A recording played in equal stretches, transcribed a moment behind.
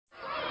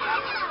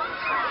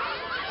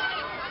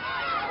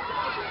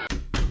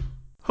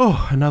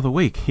Oh, another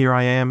week. Here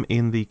I am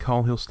in the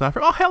Coal Hill staff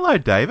room. Oh, hello,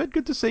 David.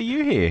 Good to see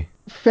you here.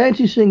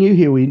 Fancy seeing you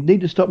here. We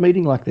need to stop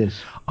meeting like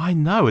this. I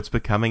know, it's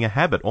becoming a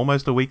habit,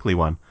 almost a weekly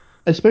one.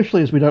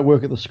 Especially as we don't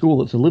work at the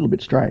school, it's a little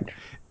bit strange.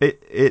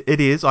 It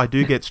is. I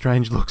do get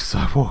strange looks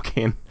as I walk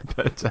in,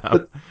 but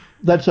But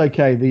that's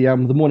okay. The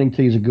morning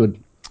teas are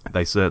good.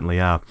 they certainly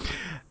are.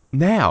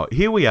 Now,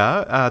 here we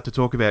are to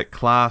talk about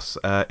Class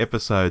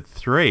Episode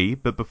 3,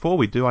 but before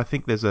we do, I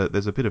think there's a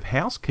bit of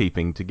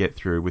housekeeping to get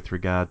through with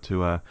regard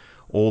to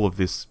all of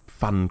this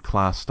fun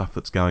class stuff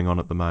that's going on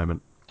at the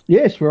moment.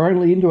 Yes, we're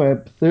only into our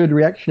third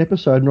reaction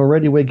episode, and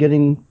already we're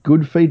getting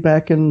good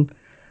feedback and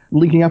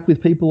linking up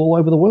with people all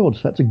over the world.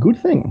 So that's a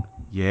good thing.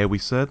 Yeah, we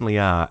certainly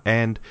are.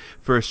 And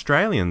for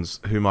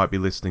Australians who might be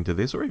listening to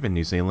this, or even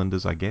New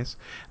Zealanders, I guess,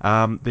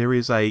 there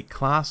is a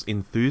class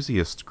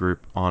enthusiasts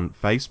group on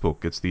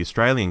Facebook. It's the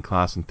Australian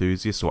Class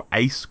Enthusiasts, or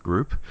ACE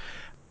group.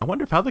 I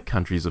wonder if other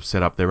countries have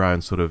set up their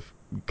own sort of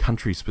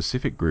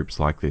country-specific groups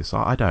like this.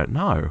 I don't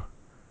know.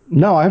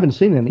 No, I haven't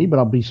seen any, but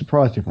I'll be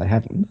surprised if they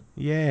haven't.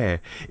 Yeah,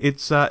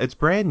 it's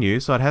brand new,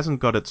 so it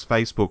hasn't got its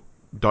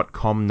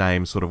Facebook.com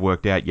name sort of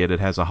worked out yet. It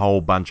has a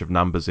whole bunch of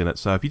numbers in it.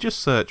 So if you just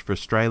search for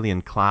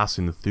Australian Class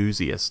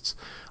Enthusiasts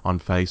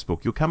on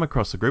Facebook, you'll come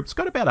across the group. It's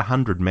got about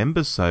 100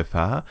 members so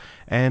far,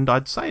 and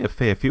I'd say a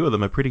fair few of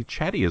them are pretty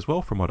chatty as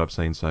well from what I've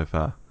seen so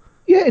far.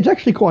 Yeah, it's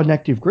actually quite an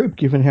active group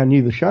given how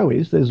new the show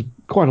is. There's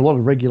quite a lot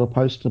of regular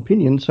posts and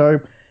opinions, so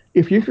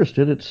if you're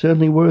interested, it's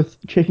certainly worth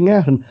checking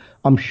out, and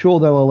I'm sure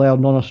they'll allow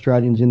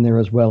non-Australians in there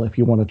as well if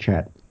you want to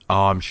chat.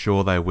 Oh, I'm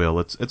sure they will.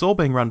 It's all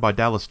being run by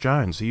Dallas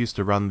Jones, who used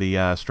to run the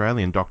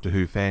Australian Doctor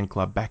Who fan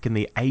club back in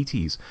the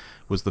 80s.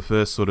 Was the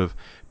first sort of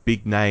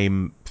big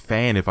name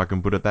fan, if I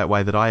can put it that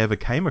way, that I ever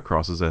came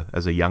across as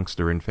a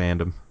youngster in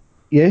fandom.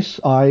 Yes,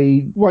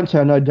 I won't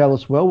say I know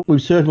Dallas well.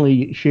 We've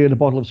certainly shared a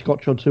bottle of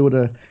scotch or two at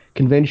a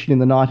convention in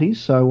the 90s,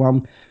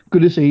 so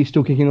good to see he's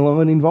still kicking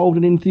along and involved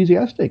and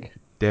enthusiastic.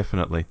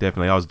 Definitely,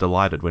 definitely. I was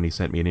delighted when he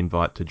sent me an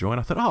invite to join.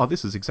 I thought, oh,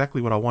 this is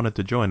exactly what I wanted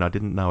to join. I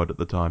didn't know it at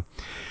the time.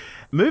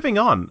 Moving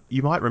on,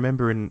 you might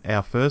remember in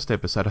our first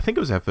episode, I think it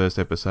was our first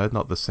episode,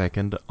 not the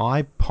second,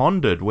 I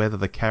pondered whether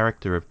the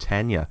character of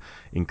Tanya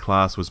in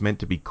Class was meant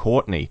to be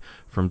Courtney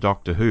from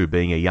Doctor Who,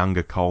 being a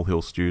younger Coal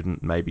Hill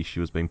student. Maybe she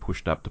was being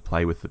pushed up to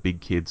play with the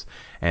big kids,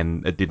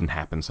 and it didn't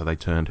happen, so they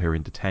turned her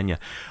into Tanya.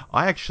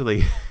 I actually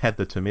had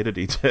the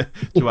timidity to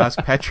ask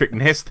Patrick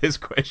Ness this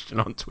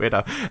question on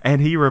Twitter,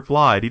 and he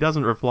replied. He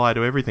doesn't reply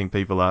to everything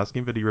people ask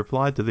him, but he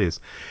replied to this.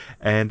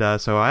 And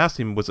so I asked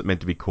him, was it meant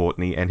to be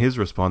Courtney? And his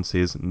response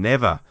is,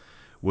 never.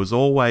 Was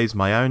always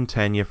my own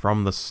Tanya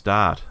from the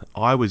start.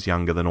 I was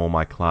younger than all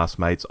my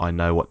classmates. I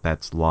know what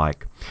that's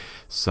like.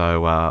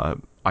 So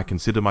I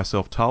consider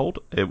myself told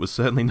it was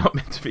certainly not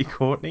meant to be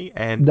Courtney.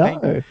 And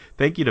No.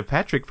 thank you to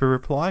Patrick for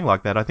replying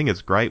like that. I think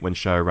it's great when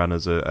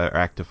showrunners are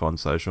active on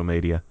social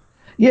media.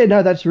 Yeah,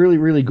 no, that's really,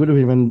 really good of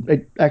him, and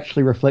it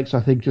actually reflects,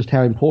 I think, just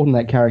how important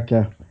that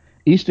character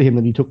is to him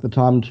that he took the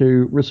time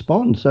to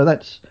respond. So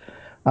that's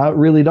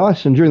really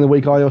nice. And during the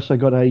week, I also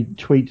got a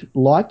tweet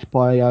liked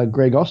by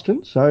Greg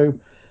Austin, so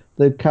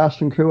the cast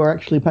and crew are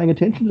actually paying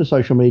attention to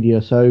social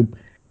media. So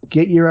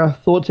get your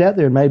thoughts out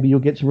there, and maybe you'll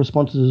get some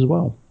responses as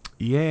well.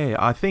 Yeah,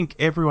 I think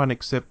everyone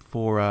except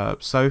for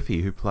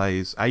Sophie, who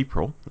plays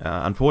April.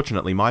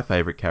 Unfortunately, my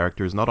favourite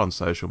character is not on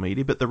social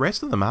media, but the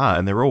rest of them are,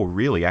 and they're all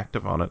really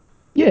active on it.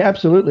 Yeah,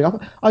 absolutely.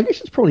 I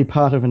guess it's probably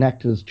part of an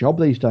actor's job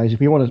these days.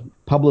 If you want to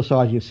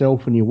publicise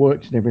yourself and your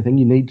works and everything,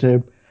 you need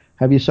to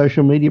have your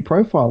social media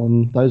profile,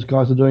 and those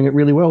guys are doing it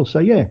really well. So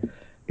yeah,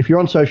 if you're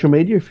on social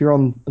media, if you're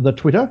on the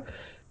Twitter,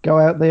 go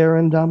out there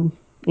and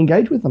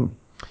engage with them.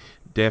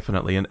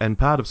 Definitely, and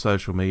part of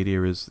social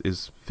media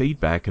is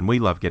feedback, and we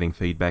love getting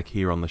feedback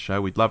here on the show.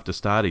 We'd love to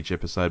start each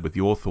episode with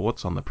your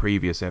thoughts on the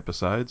previous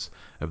episodes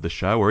of the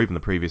show, or even the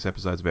previous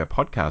episodes of our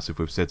podcast if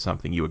we've said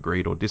something you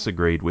agreed or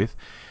disagreed with.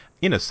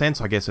 In a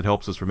sense, I guess it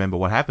helps us remember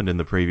what happened in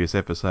the previous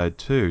episode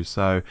too.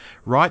 So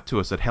write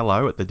to us at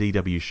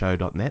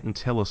hello@thedwshow.net and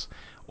tell us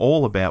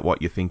all about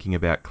what you're thinking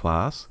about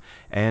Class.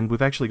 And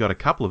we've actually got a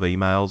couple of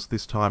emails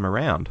this time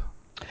around.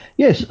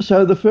 Yes,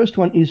 so the first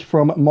one is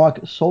from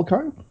Mike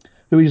Solko,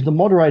 who is the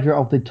moderator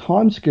of the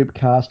Time Scoop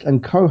cast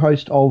and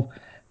co-host of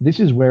This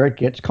Is Where It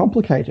Gets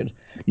Complicated.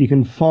 You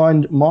can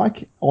find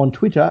Mike on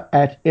Twitter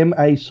at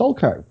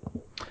MASolko.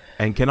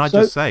 And can I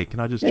just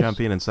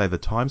jump in and say the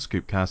Time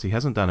Scoop cast, he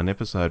hasn't done an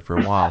episode for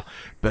a while,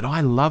 but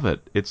I love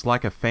it. It's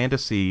like a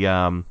fantasy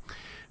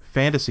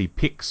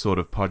pick sort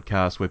of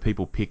podcast where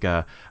people pick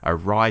a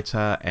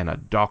writer and a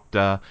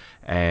doctor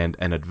and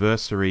an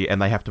adversary,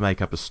 and they have to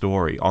make up a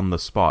story on the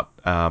spot.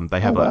 They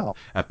have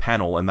a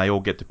panel, and they all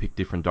get to pick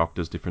different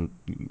doctors, different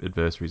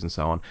adversaries, and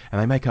so on,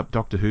 and they make up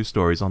Doctor Who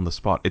stories on the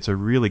spot. It's a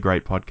really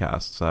great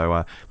podcast,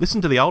 so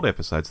listen to the old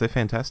episodes. They're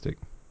fantastic.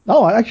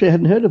 Oh, I actually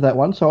hadn't heard of that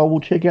one, so I will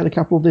check out a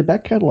couple of their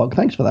back catalogue.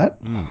 Thanks for that.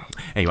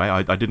 Anyway,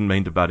 I didn't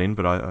mean to butt in,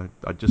 but I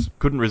just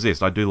couldn't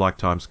resist. I do like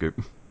Time Scoop.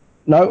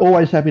 No,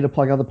 always happy to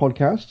plug other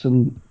podcasts,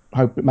 and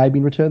hope that maybe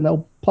in return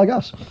they'll plug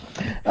us.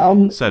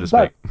 So to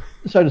speak.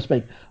 So to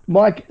speak.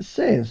 Mike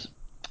says,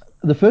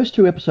 the first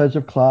two episodes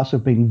of Class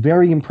have been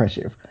very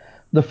impressive.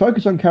 The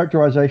focus on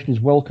characterization is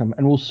welcome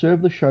and will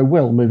serve the show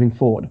well moving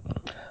forward.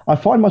 I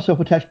find myself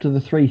attached to the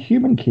three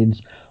human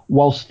kids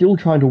while still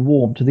trying to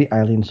warm to the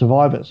alien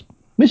survivors.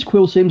 Miss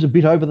Quill seems a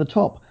bit over the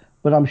top,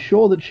 but I'm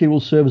sure that she will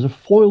serve as a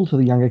foil to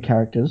the younger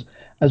characters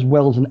as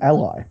well as an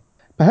ally.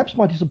 Perhaps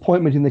my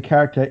disappointment in the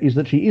character is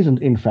that she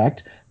isn't, in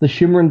fact, the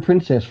Shimmering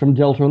Princess from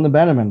Delta and the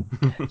Bannermen.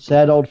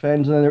 Sad old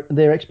fans and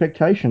their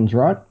expectations,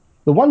 right?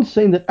 The one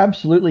scene that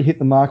absolutely hit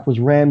the mark was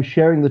Ram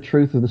sharing the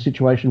truth of the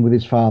situation with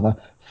his father,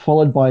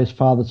 followed by his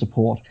father's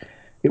support.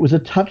 It was a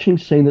touching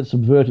scene that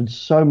subverted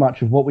so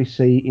much of what we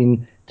see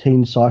in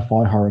teen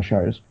sci-fi horror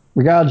shows.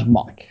 Regards,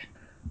 Mike.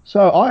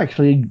 So I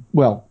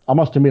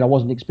must admit I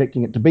wasn't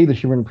expecting it to be the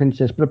Shimmering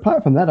Princess, but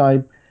apart from that,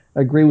 I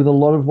agree with a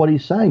lot of what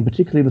he's saying,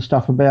 particularly the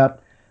stuff about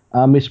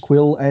Miss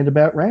Quill and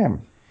about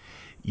Ram.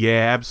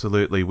 Yeah,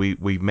 absolutely.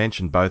 We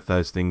mentioned both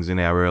those things in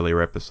our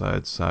earlier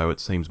episodes, so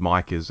it seems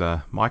Mike is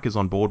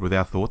on board with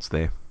our thoughts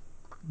there.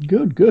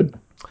 Good.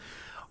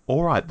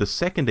 All right, the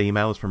second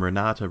email is from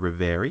Renata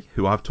Riveri,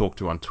 who I've talked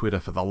to on Twitter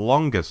for the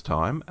longest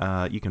time.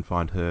 You can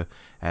find her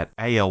at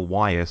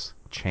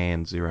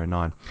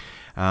ALYSChan09.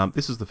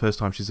 This is the first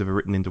time she's ever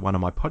written into one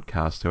of my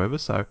podcasts, however,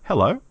 so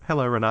hello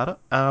Renata.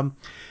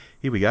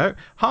 Here we go.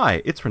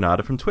 Hi, it's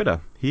Renata from Twitter.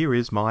 Here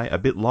is my a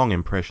bit long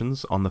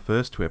impressions on the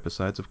first two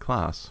episodes of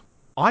Class.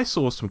 I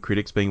saw some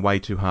critics being way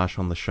too harsh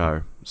on the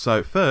show.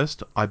 So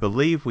first, I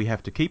believe we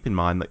have to keep in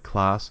mind that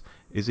Class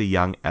is a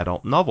young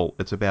adult novel.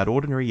 It's about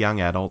ordinary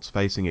young adults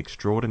facing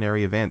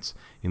extraordinary events,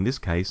 in this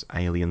case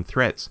alien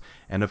threats,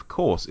 and of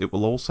course it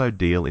will also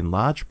deal in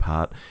large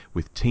part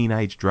with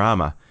teenage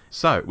drama.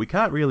 So, we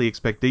can't really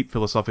expect deep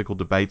philosophical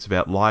debates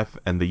about life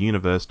and the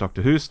universe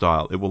Doctor Who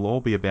style. It will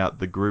all be about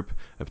the group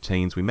of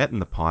teens we met in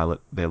the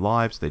pilot, their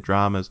lives, their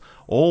dramas,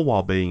 all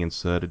while being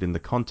inserted in the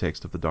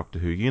context of the Doctor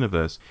Who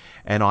universe.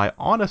 And I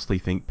honestly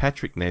think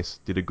Patrick Ness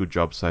did a good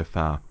job so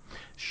far.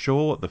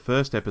 Sure, the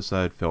first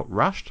episode felt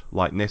rushed,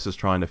 like Ness is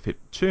trying to fit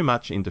too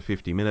much into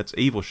 50 minutes,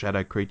 evil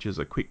shadow creatures,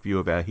 a quick view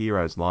of our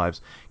heroes'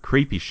 lives,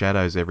 creepy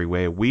shadows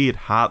everywhere, weird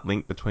heart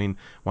link between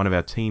one of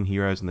our teen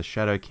heroes and the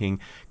Shadow King,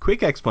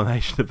 quick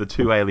explanation of the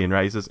two alien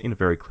races, in a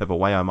very clever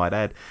way I might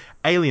add,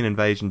 alien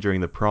invasion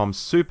during the prom,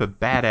 super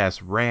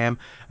badass Ram,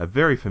 a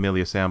very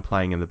familiar sound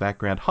playing in the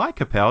background, hi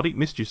Capaldi,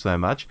 missed you so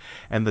much,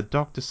 and the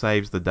Doctor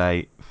saves the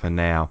day for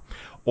now.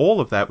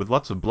 All of that with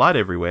lots of blood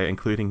everywhere,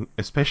 including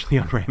especially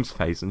on Ram's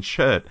face and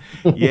shirt.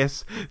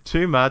 Yes,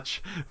 too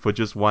much for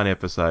just one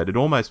episode. It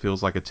almost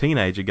feels like a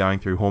teenager going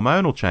through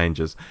hormonal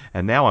changes,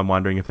 and now I'm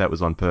wondering if that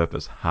was on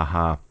purpose.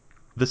 Haha.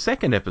 The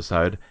second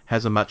episode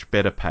has a much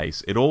better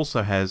pace. It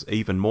also has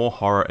even more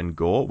horror and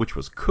gore, which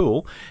was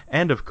cool,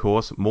 and of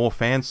course more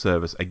fan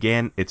service.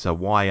 Again, it's a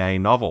YA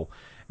novel.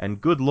 And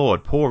good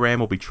lord, poor Ram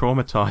will be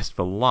traumatized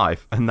for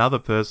life. Another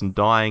person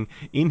dying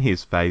in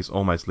his face,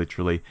 almost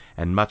literally,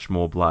 and much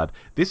more blood.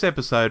 This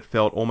episode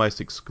felt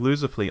almost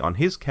exclusively on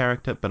his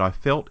character, but I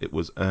felt it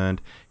was earned.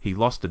 He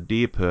lost a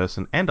dear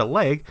person and a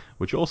leg,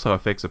 which also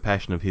affects a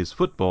passion of his,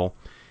 football.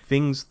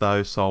 Things,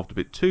 though, solved a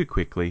bit too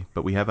quickly,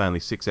 but we have only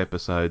 6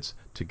 episodes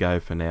to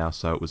go for now,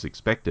 so it was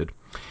expected.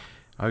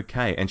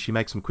 Okay, and she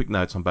makes some quick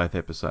notes on both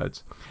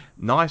episodes.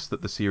 Nice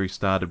that the series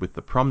started with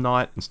the prom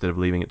night instead of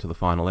leaving it to the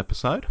final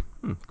episode.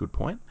 Good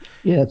point.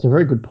 Yeah, that's a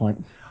very good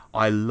point.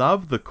 I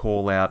love the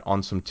call out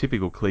on some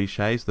typical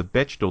cliches. The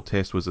Bechdel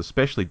test was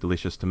especially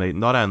delicious to me.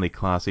 Not only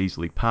Class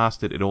easily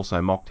passed it, it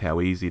also mocked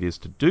how easy it is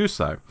to do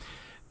so.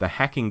 The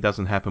hacking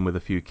doesn't happen with a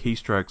few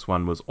keystrokes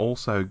one was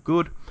also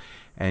good.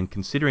 And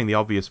considering the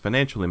obvious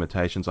financial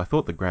limitations, I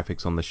thought the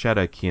graphics on the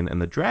Shadowkin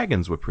and the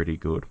dragons were pretty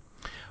good.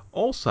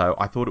 Also,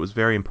 I thought it was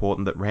very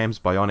important that Ram's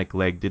bionic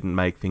leg didn't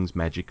make things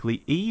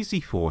magically easy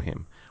for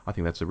him. I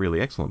think that's a really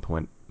excellent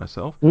point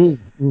myself.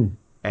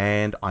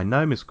 And I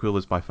know Miss Quill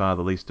is by far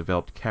the least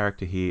developed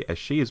character here, as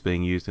she is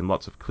being used in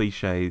lots of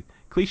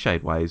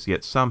cliched ways,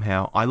 yet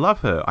somehow I love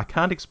her. I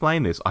can't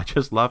explain this. I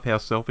just love how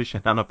selfish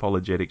and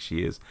unapologetic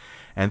she is.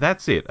 And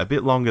that's it. A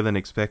bit longer than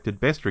expected.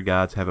 Best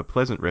regards. Have a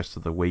pleasant rest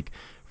of the week.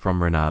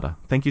 From Renata.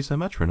 Thank you so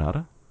much,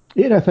 Renata.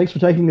 Yeah, no, thanks for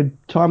taking the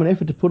time and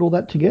effort to put all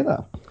that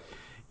together.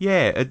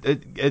 Yeah,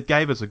 it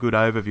gave us a good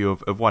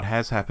overview of what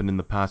has happened in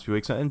the past few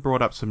weeks and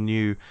brought up some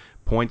new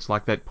points,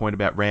 like that point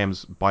about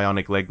Ram's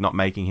bionic leg not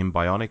making him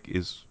bionic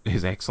is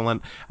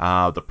excellent.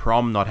 The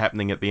prom not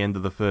happening at the end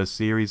of the first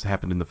series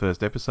happened in the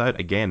first episode.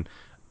 Again,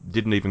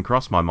 didn't even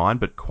cross my mind,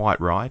 but quite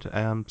right.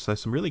 So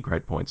some really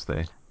great points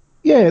there.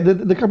 Yeah,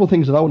 the couple of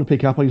things that I want to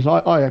pick up on is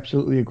I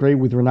absolutely agree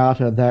with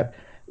Renata that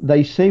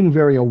they seem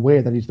very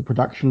aware, that is the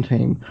production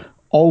team,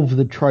 of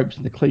the tropes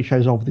and the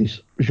cliches of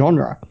this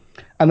genre.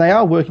 And they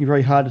are working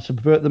very hard to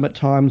subvert them at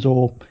times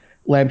or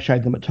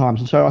lampshade them at times.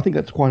 And so I think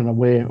that's quite an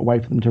aware way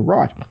for them to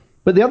write.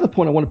 But the other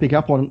point I want to pick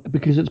up on,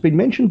 because it's been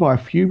mentioned by a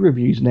few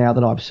reviews now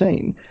that I've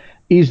seen,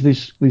 is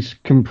this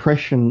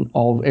compression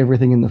of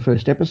everything in the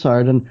first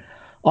episode. And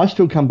I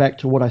still come back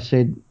to what I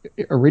said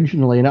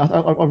originally, and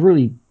I've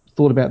really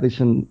thought about this,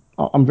 and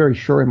I'm very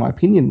sure in my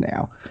opinion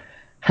now.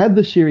 Had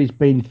the series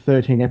been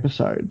 13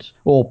 episodes,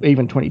 or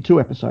even 22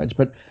 episodes,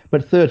 but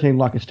 13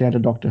 like a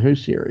standard Doctor Who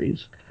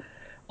series,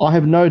 I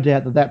have no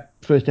doubt that that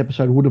first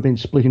episode would have been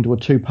split into a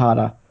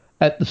two-parter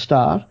at the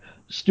start,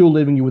 still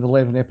leaving you with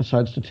 11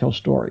 episodes to tell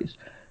stories.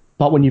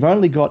 But when you've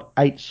only got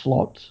 8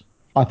 slots,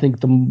 I think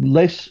the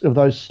less of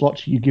those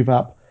slots you give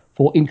up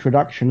for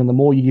introduction and the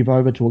more you give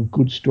over to a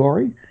good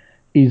story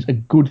is a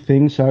good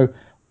thing. So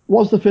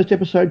was the first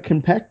episode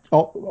compact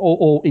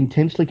or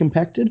intensely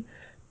compacted?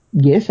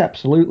 Yes,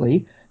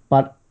 absolutely.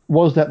 But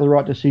was that the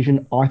right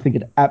decision? I think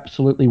it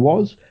absolutely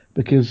was,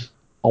 because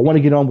I want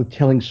to get on with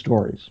telling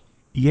stories.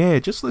 Yeah,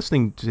 just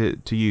listening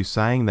to you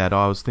saying that,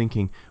 I was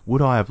thinking,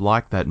 would I have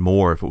liked that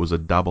more if it was a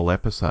double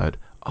episode?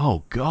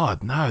 Oh,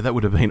 God, no, that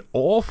would have been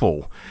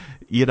awful.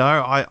 You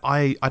know,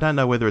 I don't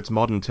know whether it's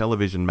modern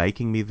television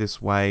making me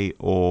this way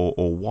or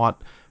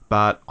what,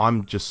 but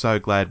I'm just so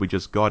glad we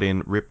just got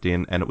in, ripped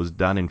in, and it was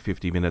done in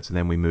 50 minutes and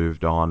then we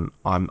moved on.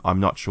 I'm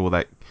not sure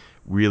that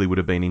really would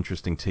have been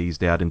interesting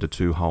teased out into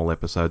 2 whole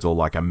episodes or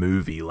like a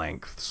movie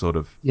length sort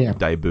of Yeah,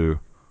 debut.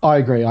 I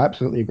agree. I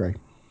absolutely agree.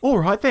 All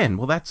right then.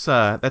 Well, that's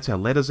our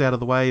letters out of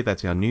the way.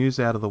 That's our news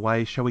out of the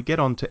way. Shall we get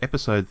on to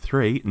episode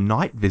 3,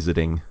 Night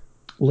Visiting?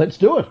 Let's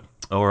do it.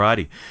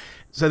 Alrighty.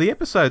 So the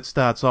episode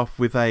starts off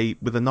with a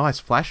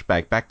nice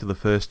flashback back to the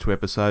first 2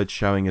 episodes,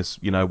 showing us,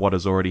 you know, what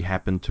has already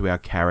happened to our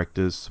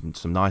characters.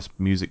 Some nice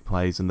music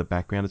plays in the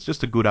background. It's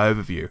just a good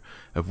overview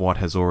of what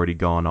has already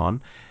gone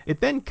on.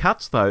 It then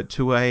cuts though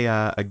to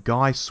a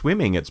guy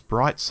swimming. It's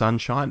bright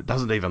sunshine. It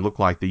doesn't even look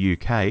like the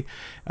UK.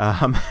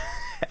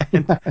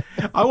 And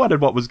I wondered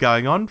what was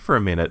going on for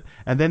a minute.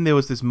 And then there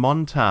was this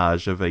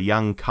montage of a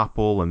young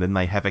couple, and then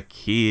they have a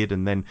kid,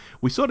 and then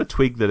we sort of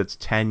twig that it's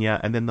Tanya,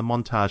 and then the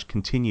montage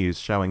continues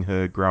showing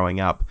her growing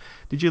up.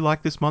 Did you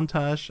like this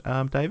montage,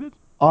 David?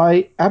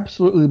 I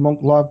absolutely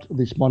loved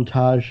this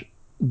montage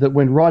that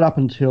went right up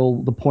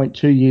until the point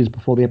 2 years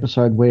before the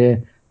episode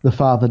where the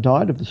father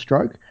died of the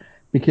stroke,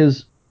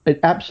 because it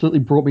absolutely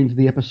brought me into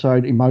the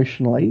episode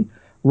emotionally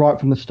right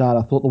from the start.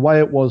 I thought the way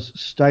it was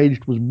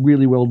staged was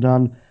really well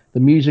done. The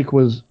music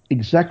was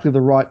exactly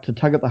the right to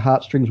tug at the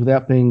heartstrings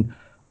without being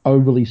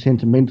overly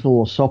sentimental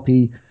or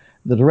soppy.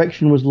 The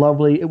direction was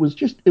lovely. It was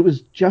just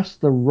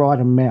the right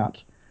amount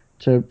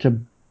to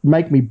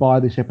make me buy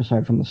this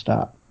episode from the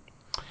start.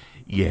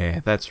 Yeah,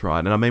 that's right.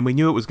 And I mean, we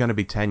knew it was going to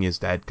be Tanya's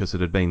dad because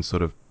it had been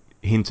sort of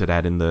hinted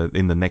at in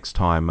the next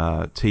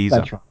time teaser.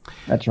 That's right.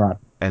 That's right.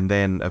 And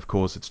then, of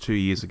course, it's 2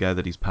 years ago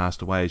that he's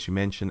passed away, as you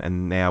mentioned,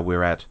 and now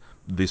we're at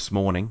this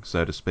morning,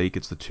 so to speak.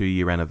 It's the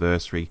 2-year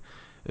anniversary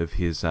of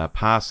his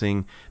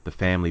passing. The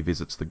family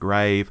visits the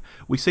grave.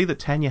 We see that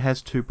Tanya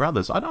has 2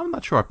 brothers. I'm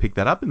not sure I picked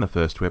that up in the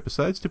first 2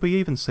 episodes. Did we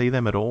even see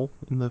them at all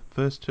in the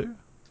first 2?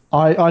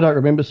 I don't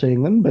remember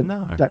seeing them, but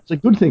No. that's a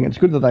good thing. It's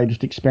good that they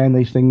just expand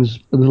these things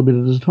a little bit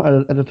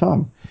at a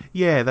time.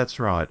 Yeah,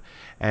 that's right.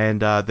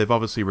 And they've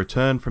obviously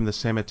returned from the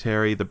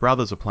cemetery. The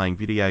brothers are playing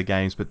video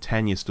games, but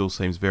Tanya still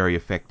seems very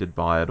affected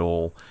by it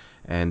all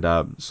and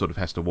sort of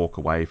has to walk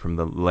away from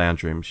the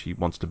lounge room. She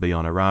wants to be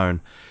on her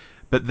own.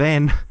 But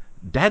then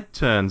Dad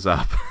turns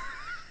up.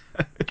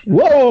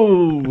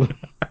 Whoa!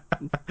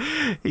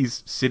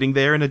 He's sitting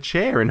there in a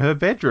chair in her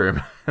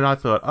bedroom. And I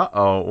thought,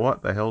 uh-oh,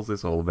 what the hell's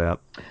this all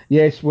about?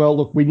 Yes, well,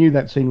 look, we knew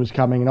that scene was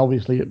coming, and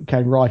obviously it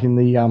came right in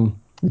the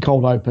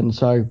cold open.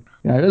 So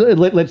it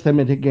lets them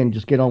again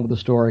just get on with the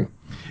story.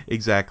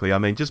 Exactly. I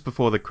mean, just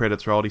before the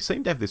credits rolled, he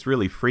seemed to have this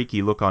really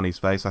freaky look on his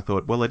face. I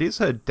thought, well, it is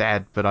her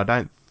dad, but I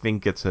don't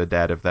think it's her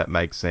dad, if that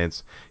makes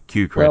sense.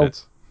 Cue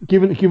credits. Well,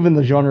 given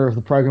the genre of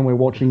the program we're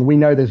watching, we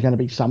know there's going to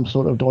be some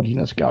sort of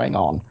dodginess going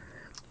on.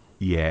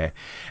 Yeah,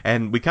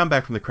 and we come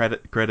back from the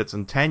credits,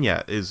 and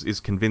Tanya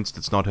is convinced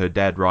it's not her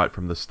dad right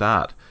from the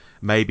start.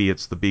 Maybe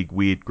it's the big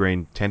weird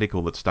green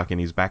tentacle that's stuck in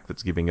his back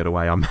that's giving it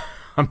away. I'm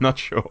not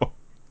sure.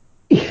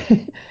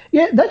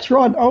 Yeah, that's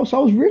right. I was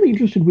really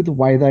interested with the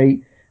way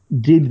they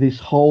did this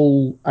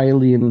whole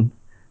alien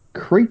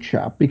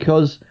creature,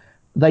 because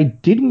they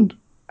didn't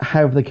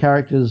have the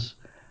characters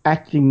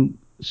acting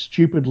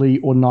stupidly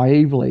or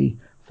naively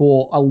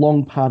for a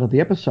long part of the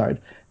episode.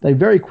 They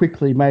very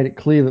quickly made it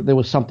clear that there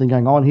was something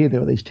going on here.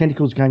 There were these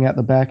tentacles going out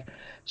the back.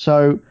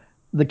 So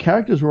the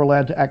characters were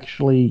allowed to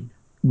actually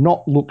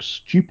not look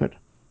stupid.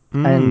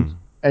 And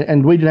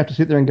we didn't have to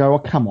sit there and go, oh,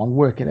 come on,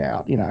 work it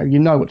out. You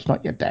know it's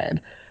not your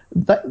dad.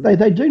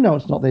 They do know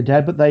it's not their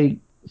dad, but they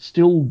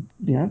still,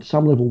 at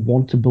some level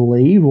want to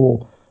believe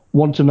or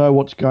want to know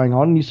what's going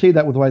on. And you see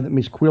that with the way that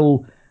Miss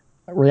Quill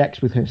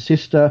reacts with her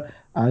sister.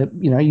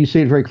 You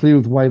see it very clearly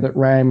with the way that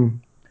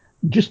Ram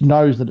just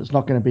knows that it's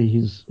not going to be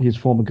his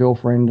former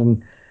girlfriend.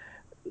 And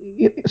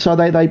so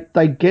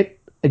they get,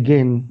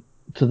 again,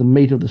 to the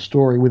meat of the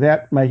story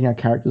without making our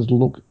characters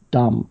look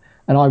dumb.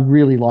 And I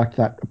really liked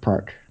that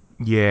approach.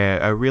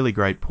 Yeah, a really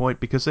great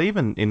point, because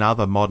even in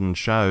other modern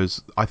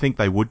shows, I think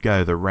they would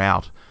go the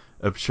route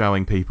of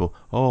showing people,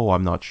 oh,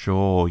 I'm not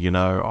sure,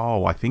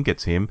 oh, I think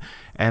it's him.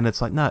 And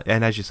it's like, no.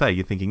 And as you say,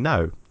 you're thinking,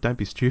 no, don't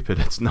be stupid,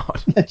 it's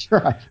not. That's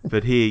right.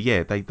 But here,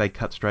 yeah, they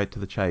cut straight to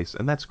the chase,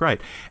 and that's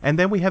great. And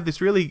then we have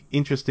this really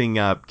interesting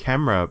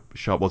camera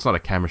shot. Well, it's not a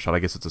camera shot, I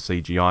guess it's a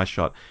CGI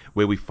shot,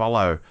 where we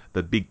follow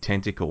the big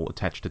tentacle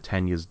attached to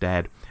Tanya's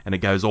dad, and it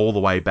goes all the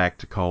way back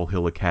to Coal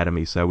Hill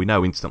Academy, so we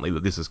know instantly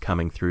that this is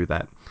coming through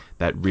that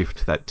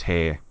rift, that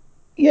tear.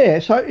 Yeah,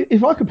 so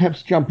if I could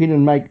perhaps jump in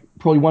and make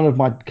probably one of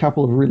my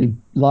couple of really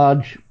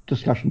large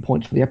discussion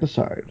points for the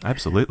episode.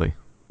 Absolutely.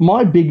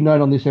 My big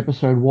note on this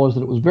episode was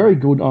that it was very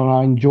good and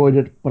I enjoyed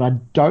it, but I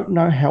don't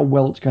know how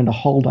well it's going to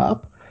hold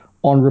up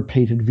on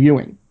repeated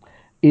viewing.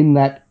 In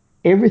that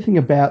everything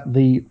about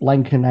the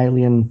Lankan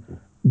alien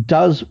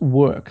does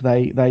work.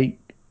 They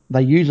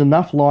use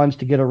enough lines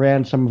to get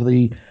around some of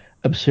the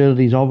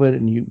absurdities of it,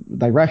 and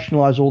they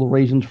rationalise all the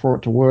reasons for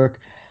it to work.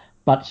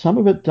 But some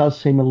of it does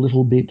seem a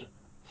little bit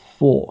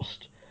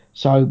forced.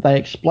 So they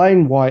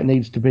explain why it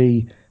needs to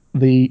be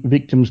the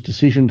victim's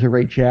decision to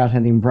reach out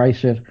and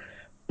embrace it,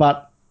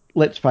 but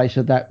let's face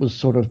it, that was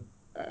sort of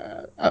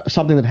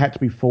something that had to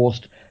be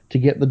forced to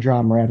get the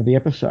drama out of the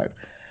episode.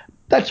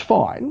 That's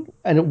fine,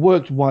 and it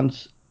worked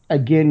once.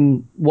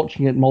 Again,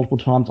 watching it multiple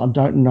times, I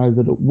don't know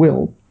that it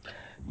will.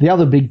 The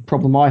other big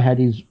problem I had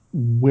is,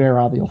 where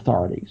are the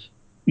authorities?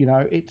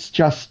 It's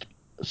just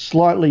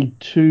slightly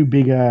too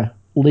big a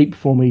leap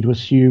for me to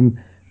assume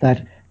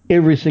that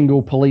every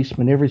single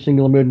policeman, every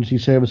single emergency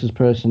services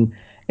person,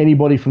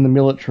 anybody from the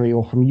military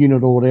or from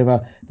unit or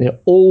whatever, they're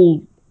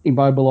all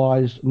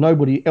immobilized.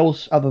 Nobody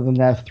else other than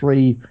our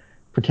three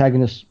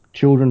protagonist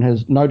children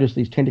has noticed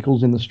these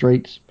tentacles in the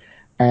streets.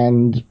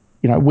 And,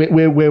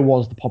 where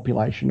was the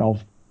population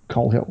of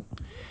Coal Hill?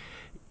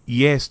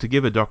 Yes, to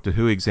give a Doctor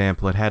Who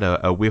example, it had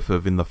a whiff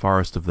of In the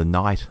Forest of the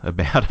Night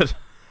about it.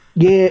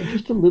 Yeah,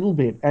 just a little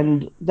bit.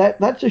 And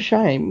that's a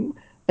shame.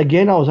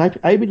 Again, I was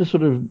able to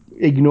sort of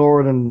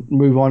ignore it and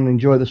move on and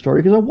enjoy the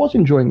story because I was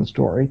enjoying the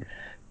story.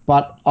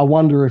 But I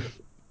wonder if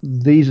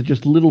these are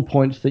just little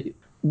points that,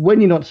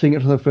 when you're not seeing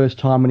it for the first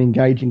time and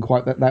engaging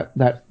quite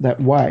that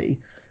way,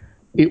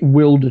 it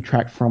will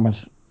detract from it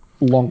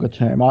longer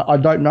term. I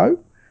don't know,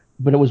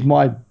 but it was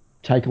my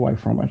takeaway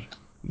from it.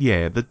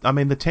 Yeah,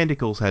 the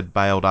tentacles had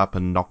bailed up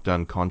and knocked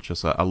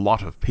unconscious a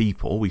lot of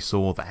people. We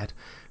saw that.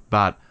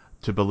 But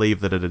to believe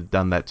that it had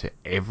done that to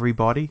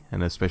everybody,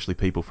 and especially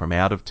people from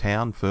out of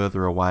town,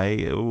 further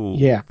away,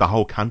 the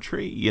whole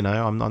country,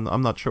 I'm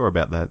not sure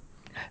about that.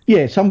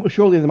 Yeah,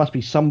 surely there must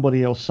be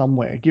somebody else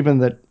somewhere, given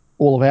that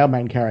all of our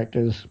main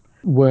characters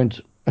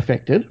weren't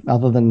affected,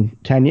 other than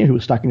Tanya, who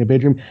was stuck in a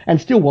bedroom and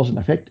still wasn't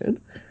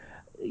affected.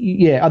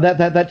 Yeah,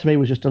 that to me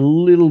was just a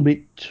little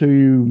bit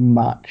too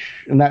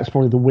much, and that's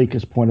probably the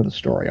weakest point of the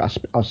story,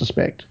 I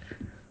suspect.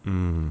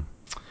 All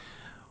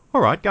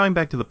right, going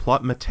back to the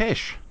plot,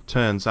 Mitesh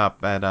turns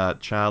up at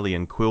Charlie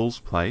and Quill's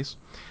place.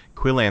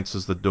 Quill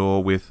answers the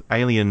door with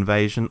alien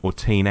invasion or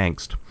teen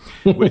angst,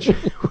 which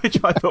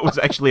I thought was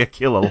actually a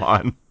killer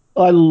line.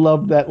 I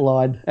love that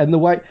line, and the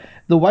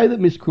way that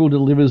Miss Quill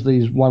delivers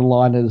these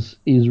one-liners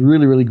is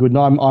really, really good.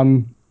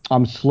 And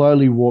I'm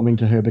slowly warming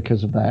to her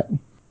because of that.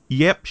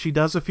 Yep, she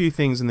does a few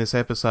things in this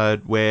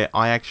episode where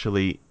I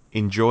actually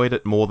enjoyed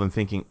it more than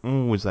thinking,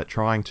 was that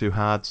trying too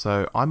hard?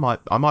 So I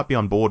might be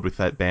on board with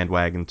that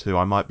bandwagon too.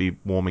 I might be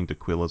warming to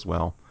Quill as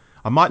well.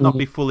 I might not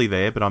be fully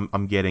there, but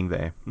I'm getting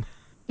there.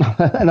 No,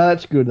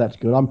 that's good. That's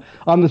good.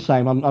 I'm the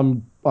same.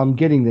 I'm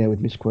getting there with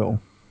Miss Quill.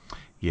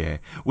 Yeah,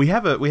 we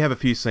have a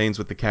few scenes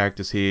with the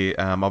characters here.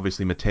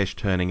 Obviously, Mitesh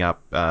turning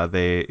up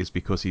there is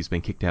because he's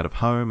been kicked out of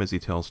home, as he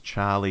tells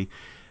Charlie.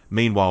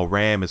 Meanwhile,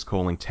 Ram is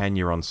calling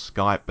Tanya on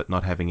Skype, but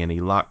not having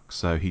any luck,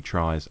 so he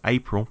tries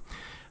April.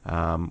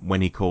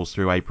 When he calls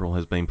through, April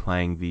has been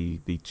playing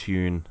the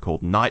tune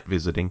called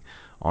Nightvisiting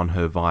on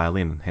her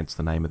violin, hence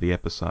the name of the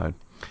episode.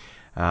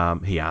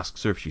 He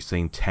asks her if she's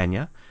seen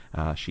Tanya.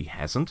 She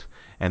hasn't.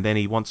 And then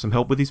he wants some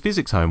help with his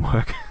physics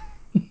homework.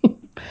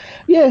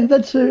 Yeah,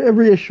 that's a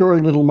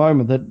reassuring little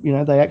moment that,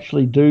 they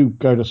actually do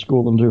go to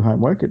school and do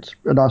homework. It's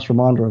a nice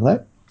reminder of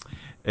that.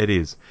 It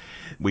is.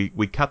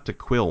 We cut to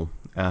Quill,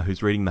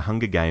 who's reading The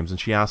Hunger Games, and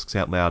she asks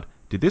out loud,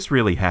 did this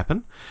really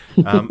happen?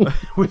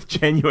 With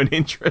genuine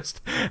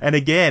interest. And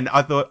again,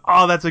 I thought,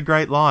 that's a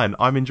great line.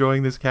 I'm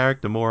enjoying this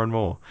character more and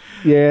more.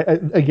 Yeah,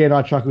 again,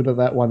 I chuckled at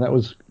that one. That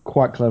was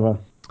quite clever.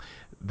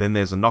 Then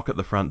there's a knock at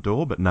the front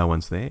door, but no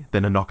one's there.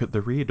 Then a knock at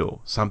the rear door.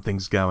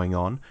 Something's going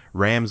on.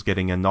 Ram's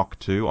getting a knock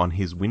too on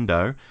his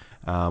window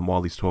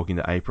while he's talking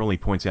to April. He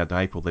points out to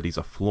April that he's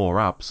a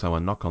floor up, so a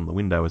knock on the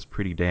window is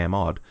pretty damn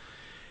odd.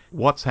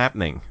 What's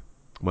happening?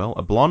 Well,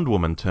 a blonde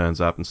woman turns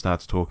up and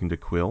starts talking to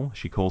Quill.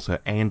 She calls her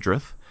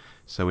Andreth,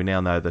 so we now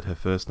know that her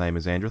first name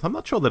is Andreth. I'm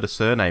not sure that her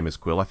surname is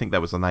Quill. I think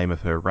that was the name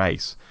of her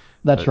race.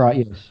 That's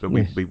right, yes. But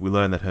yes. we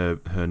learn that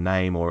her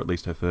name, or at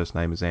least her first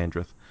name, is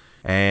Andreth.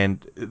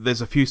 And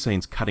there's a few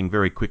scenes cutting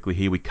very quickly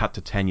here. We cut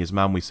to Tanya's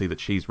mum. We see that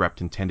she's wrapped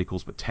in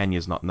tentacles, but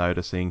Tanya's not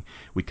noticing.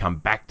 We come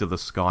back to the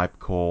Skype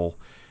call,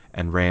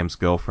 and Ram's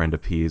girlfriend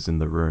appears in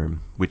the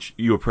room, which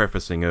you were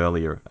prefacing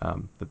earlier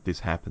that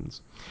this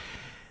happens.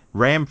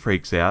 Ram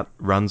freaks out,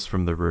 runs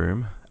from the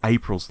room.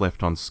 April's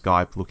left on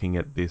Skype looking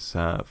at this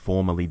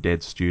formerly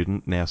dead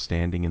student now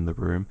standing in the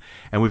room.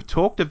 And we've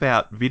talked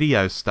about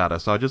video stutter,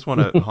 so I just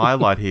want to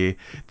highlight here,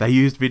 they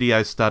used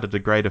video stutter to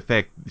great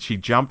effect. She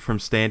jumped from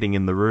standing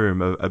in the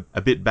room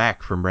a bit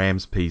back from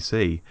Ram's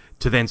PC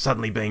to then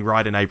suddenly being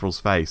right in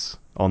April's face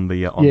on the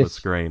Yes.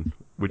 screen.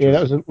 Which Yeah,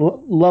 that was a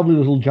lovely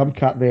little jump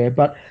cut there.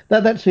 But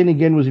that scene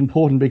again was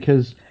important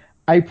because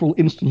April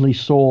instantly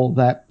saw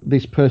that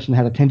this person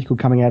had a tentacle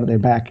coming out of their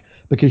back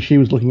because she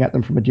was looking at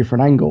them from a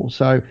different angle.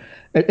 So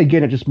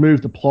again, it just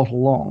moved the plot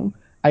along.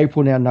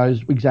 April now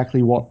knows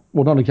exactly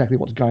not exactly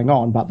what's going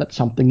on, but that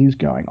something is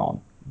going on.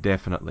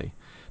 Definitely.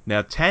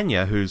 Now,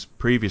 Tanya, who's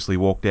previously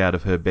walked out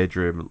of her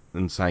bedroom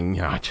and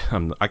saying, I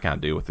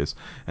can't deal with this,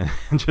 and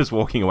just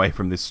walking away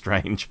from this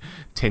strange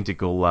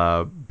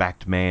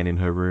tentacle-backed man in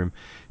her room,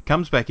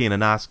 comes back in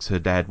and asks her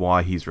dad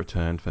why he's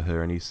returned for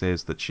her, and he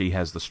says that she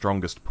has the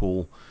strongest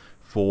pull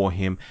for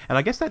him. And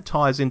I guess that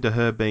ties into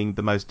her being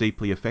the most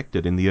deeply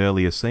affected in the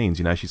earlier scenes.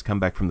 You know, she's come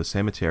back from the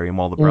cemetery, and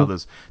while the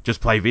brothers just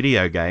play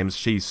video games,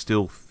 she's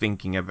still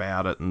thinking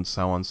about it and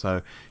so on.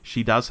 So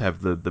she does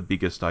have the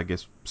biggest, I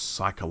guess,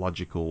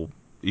 psychological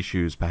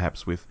issues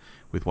perhaps with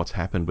what's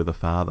happened with her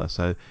father.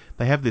 So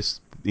they have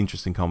this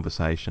interesting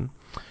conversation.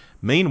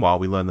 Meanwhile,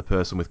 we learn the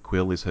person with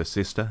Quill is her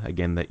sister,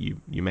 again, that you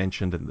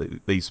mentioned,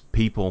 and these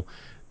people,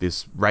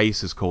 this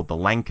race is called the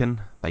Lankan.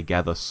 They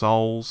gather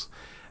souls.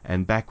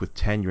 And back with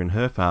Tanya and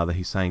her father,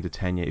 he's saying to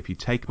Tanya, if you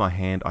take my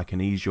hand, I can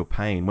ease your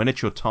pain. When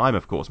it's your time,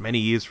 of course, many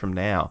years from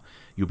now,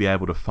 you'll be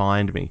able to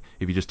find me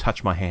if you just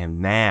touch my hand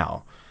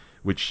now,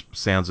 which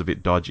sounds a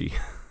bit dodgy.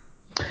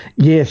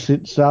 Yes,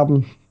 it's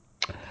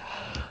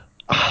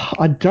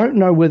I don't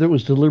know whether it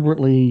was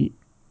deliberately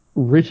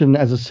written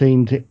as a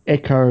scene to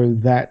echo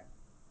that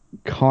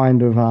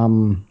kind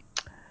of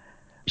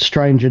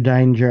stranger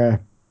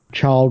danger,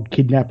 child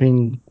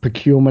kidnapping,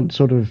 procurement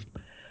sort of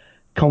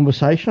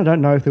conversation. I don't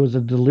know if there was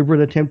a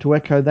deliberate attempt to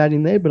echo that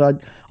in there, but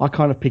I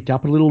kind of picked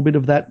up a little bit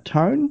of that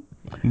tone,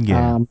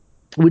 Yeah.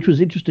 which was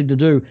interesting to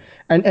do.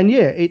 And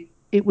yeah,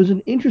 it was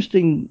an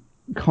interesting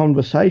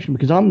conversation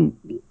because I'm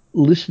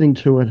listening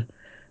to it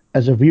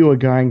as a viewer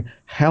going,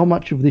 how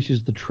much of this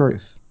is the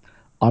truth?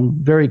 I'm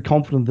very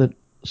confident that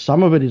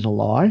some of it is a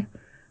lie.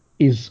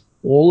 Is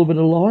all of it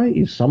a lie?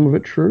 Is some of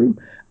it true?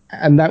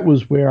 And that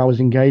was where I was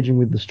engaging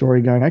with the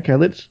story going, okay,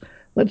 let's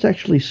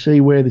actually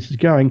see where this is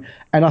going.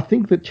 And I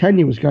think that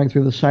Tanya was going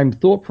through the same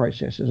thought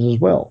processes as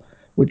well,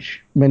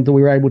 which meant that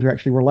we were able to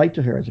actually relate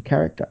to her as a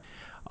character.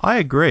 I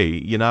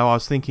agree. You know, I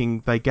was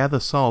thinking they gather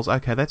souls.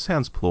 Okay, that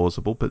sounds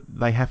plausible, but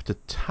they have to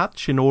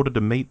touch in order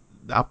to meet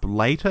up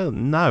later?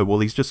 No. Well,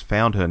 he's just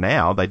found her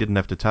now. They didn't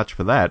have to touch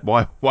for that.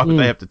 Why would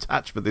they have to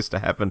touch for this to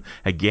happen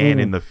again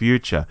in the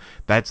future?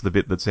 That's the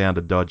bit that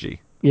sounded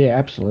dodgy. Yeah,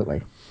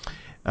 absolutely.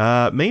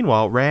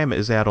 Meanwhile, Ram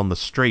is out on the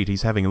street.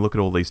 He's having a look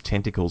at all these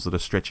tentacles that are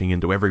stretching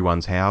into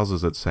everyone's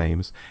houses, it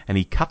seems, and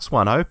he cuts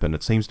one open.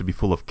 It seems to be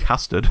full of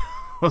custard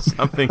or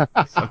something.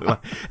 Something like.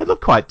 It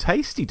looked quite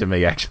tasty to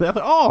me, actually. I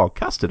thought, oh,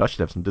 custard, I should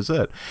have some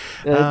dessert.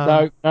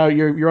 No,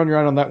 you're on your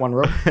own on that one,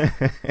 Rob.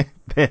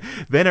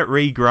 Then it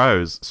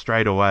regrows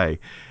straight away.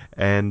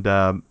 And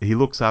he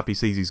looks up, he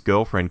sees his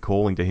girlfriend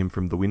calling to him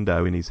from the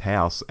window in his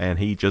house, and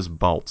he just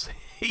bolts.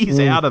 He's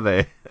out of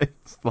there.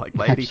 It's like,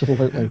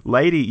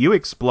 lady, you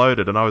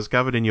exploded, and I was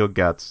covered in your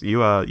guts.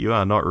 You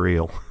are not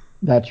real.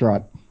 That's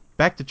right.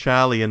 Back to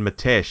Charlie and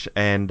Mitesh,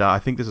 and I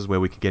think this is where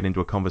we can get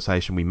into a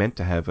conversation we meant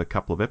to have a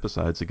couple of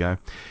episodes ago,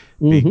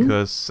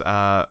 because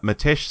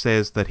Mitesh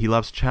says that he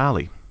loves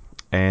Charlie,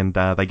 and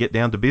they get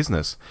down to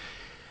business.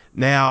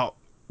 Now,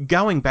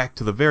 going back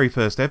to the very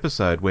first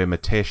episode where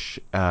Mitesh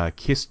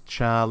kissed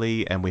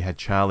Charlie, and we had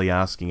Charlie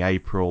asking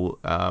April,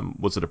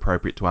 was it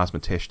appropriate to ask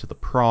Mitesh to the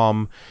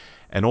prom,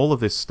 and all of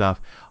this stuff,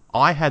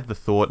 I had the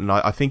thought, and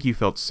I think you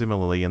felt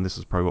similarly, and this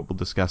is probably what we'll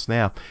discuss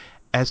now,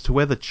 as to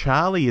whether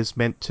Charlie is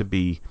meant to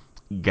be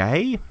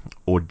gay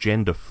or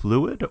gender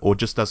fluid, or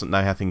just doesn't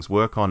know how things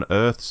work on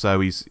Earth, so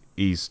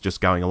he's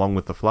just going along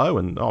with the flow,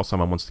 and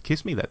someone wants to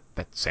kiss me, that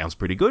sounds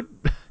pretty good.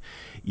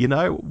 You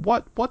know,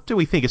 what do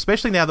we think,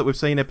 especially now that we've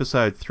seen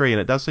episode 3 and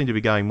it does seem to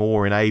be going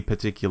more in a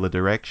particular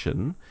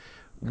direction?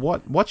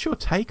 What's your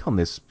take on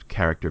this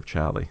character of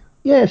Charlie?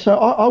 Yeah, so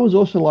I was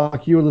also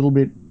like you, a little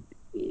bit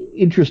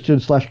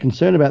interested /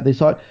 concerned about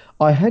this.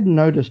 I had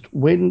noticed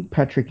when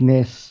Patrick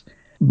Ness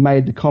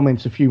made the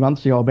comments a few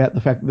months ago about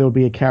the fact that there would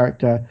be a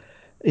character,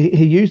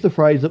 he used the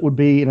phrase that would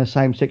be in a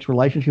same-sex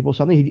relationship or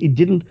something. He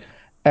didn't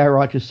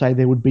outright just say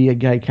there would be a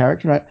gay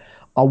character. And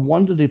I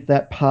wondered if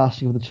that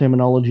passing of the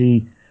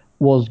terminology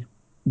was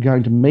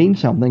going to mean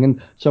something.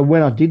 And so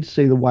when I did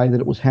see the way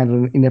that it was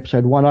handled in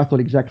episode 1, I thought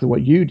exactly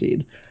what you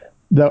did.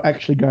 They're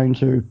actually going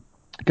to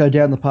go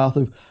down the path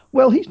of,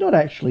 well, he's not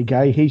actually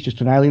gay. He's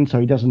just an alien, so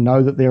he doesn't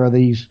know that there are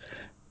these,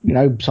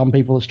 some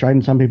people are straight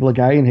and some people are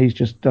gay, and he's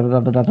just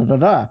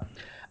da-da-da-da-da-da-da.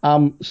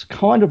 It's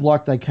kind of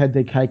like they had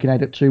their cake and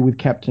ate it too with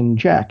Captain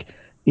Jack.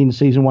 in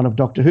season 1 of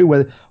Doctor Who,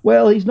 where,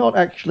 well, he's not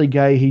actually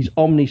gay, he's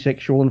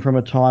omnisexual, and from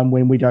a time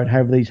when we don't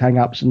have these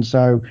hang-ups, and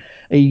so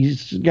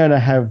he's going to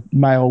have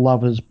male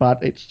lovers,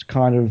 but it's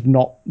kind of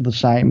not the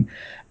same.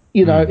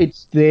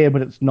 It's there,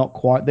 but it's not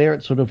quite there.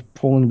 It's sort of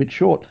fallen a bit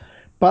short.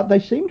 But they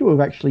seem to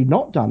have actually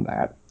not done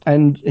that,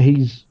 and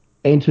he's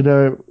entered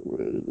a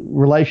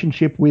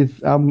relationship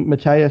with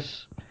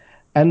Matthias,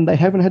 and they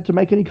haven't had to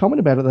make any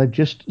comment about it. They've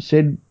just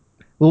said,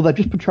 well, they've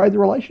just portrayed the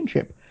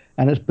relationship,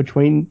 and it's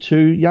between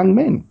two young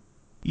men.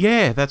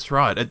 Yeah, that's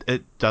right.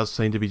 It does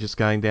seem to be just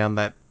going down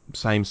that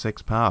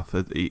same-sex path.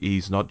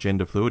 He's not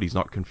gender fluid. He's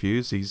not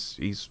confused.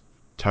 He's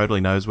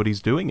totally knows what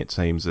he's doing, it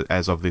seems,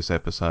 as of this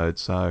episode.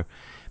 So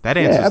that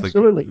answers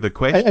absolutely. the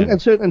question.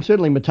 And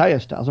certainly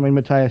Matthias does. I mean,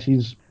 Matthias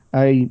is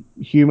a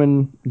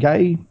human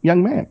gay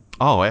young man.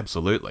 Oh,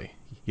 absolutely.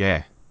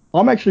 Yeah.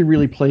 I'm actually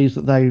really pleased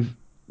that they've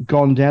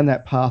gone down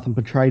that path and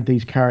portrayed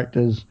these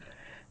characters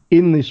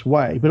in this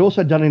way, but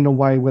also done it in a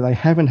way where they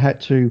haven't had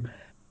to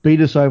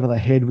beat us over the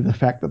head with the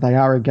fact that they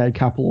are a gay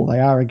couple or they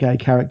are a gay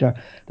character.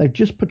 They've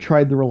just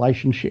portrayed the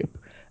relationship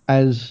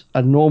as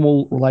a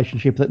normal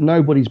relationship that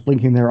nobody's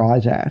blinking their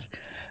eyes at.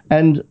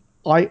 And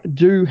I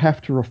do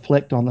have to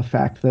reflect on the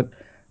fact that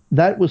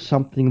that was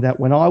something that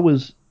when I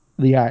was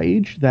the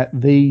age that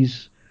the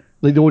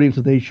audience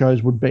of these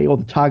shows would be, or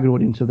the target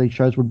audience of these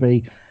shows would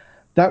be,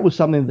 that was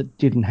something that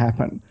didn't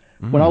happen.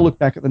 When I look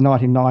back at the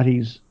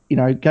 1990s,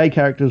 gay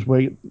characters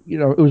were,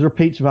 it was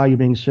repeats value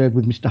being served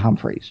with Mr.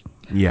 Humphreys.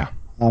 Yeah.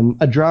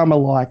 A drama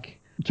like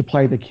To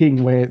Play the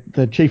King, where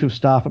the chief of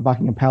staff at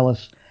Buckingham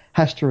Palace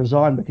has to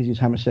resign because he's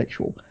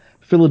homosexual.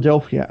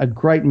 Philadelphia, a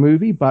great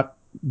movie, but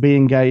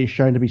being gay is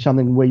shown to be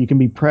something where you can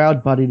be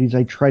proud, but it is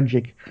a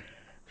tragic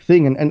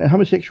thing. And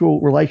homosexual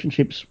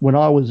relationships, when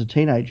I was a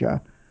teenager,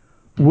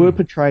 were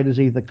portrayed as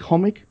either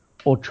comic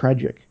or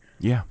tragic.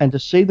 Yeah. And to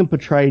see them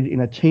portrayed in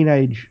a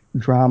teenage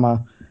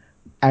drama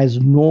as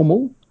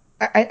normal,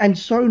 and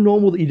so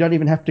normal that you don't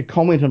even have to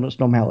comment on its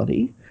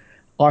normality,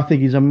 I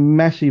think is a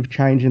massive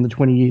change in the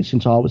 20 years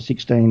since I was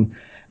 16,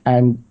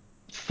 and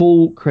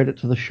full credit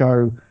to the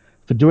show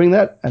for doing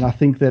that. And I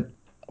think that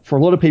for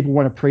a lot of people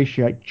won't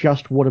appreciate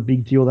just what a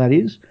big deal that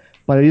is,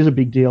 but it is a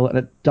big deal and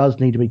it does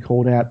need to be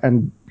called out,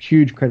 and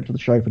huge credit to the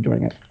show for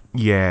doing it.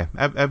 Yeah,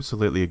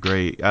 absolutely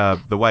agree.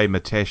 The way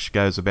Mitesh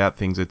goes about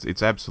things,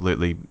 it's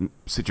absolutely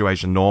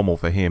situation normal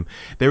for him.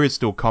 There is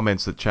still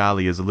comments that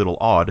Charlie is a little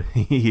odd.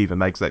 He even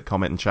makes that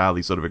comment, and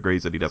Charlie sort of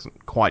agrees that he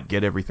doesn't quite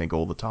get everything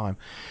all the time.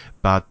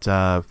 But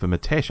for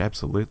Mitesh,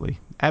 absolutely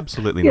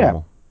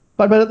normal.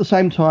 But at the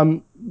same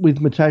time, with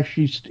Mitesh,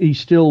 he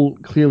still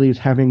clearly is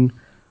having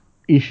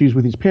issues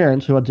with his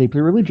parents who are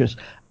deeply religious,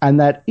 and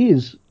that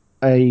is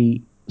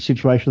a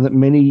situation that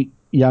many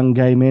young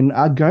gay men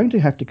are going to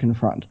have to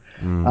confront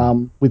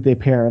with their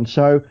parents.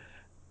 So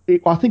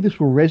I think this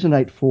will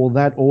resonate for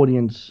that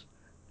audience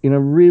in a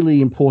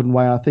really important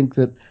way. I think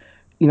that,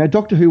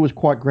 Doctor Who was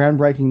quite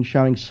groundbreaking in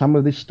showing some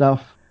of this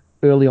stuff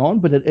early on,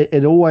 but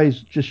it always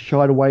just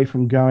shied away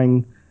from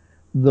going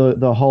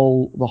the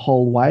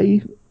whole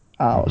way,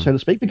 so to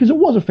speak, because it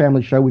was a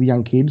family show with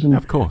young kids. And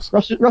of course,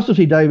 Russell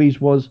T Davies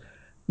was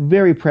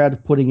very proud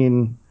of putting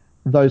in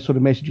those sort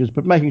of messages,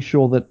 but making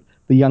sure that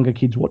the younger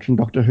kids watching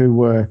Doctor Who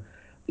were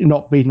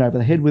not beaten over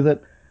the head with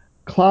it.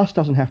 Class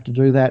doesn't have to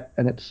do that,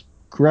 and it's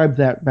grabbed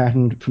that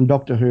baton from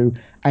Doctor Who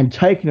and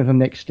taken it the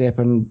next step,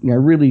 and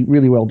really,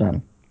 really well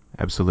done.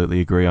 Absolutely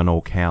agree on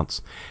all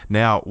counts.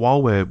 Now,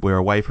 while we're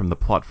away from the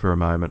plot for a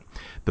moment,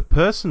 the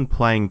person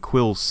playing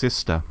Quill's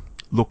sister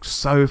looked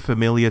so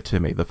familiar to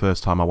me the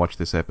first time I watched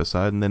this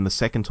episode, and then the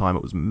second time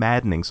it was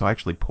maddening, so I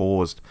actually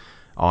paused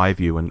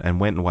iView and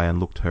went away and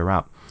looked her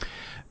up.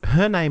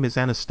 Her name is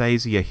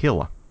Anastasia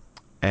Hill,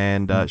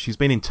 and she's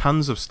been in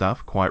tons of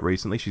stuff quite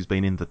recently. She's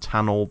been in The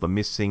Tunnel, The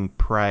Missing,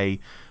 Prey,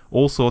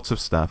 all sorts of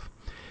stuff.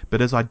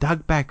 But as I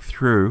dug back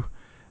through,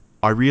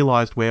 I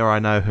realised where I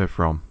know her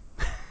from.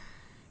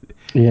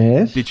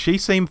 Yes. Did she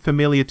seem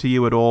familiar to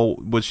you at all?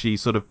 Was she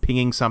sort of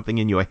pinging something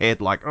in your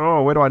head like,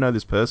 oh, where do I know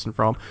this person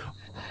from?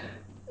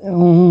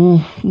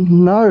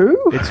 No.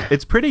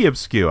 It's pretty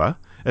obscure.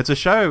 It's a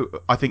show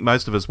I think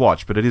most of us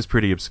watch, but it is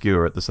pretty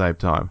obscure at the same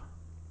time.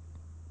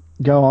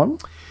 Go on.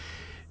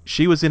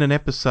 She was in an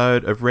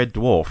episode of Red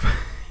Dwarf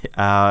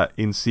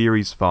in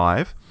Series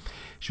 5.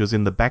 She was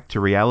in the Back to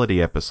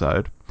Reality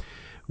episode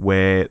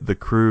where the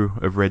crew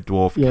of Red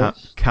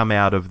Dwarf come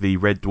out of the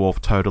Red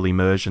Dwarf Total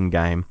Immersion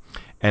game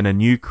and a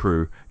new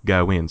crew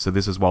go in. So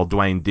this is while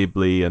Dwayne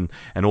Dibley and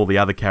all the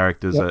other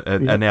characters are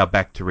now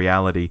back to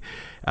reality.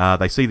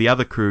 They see the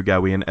other crew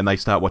go in and they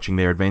start watching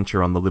their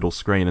adventure on the little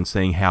screen and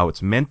seeing how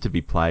it's meant to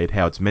be played,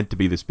 how it's meant to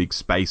be this big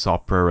space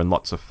opera and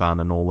lots of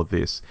fun and all of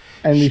this.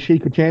 And is she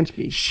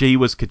Kochanski? She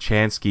was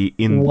Kochanski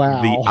in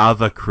the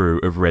other crew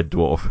of Red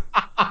Dwarf.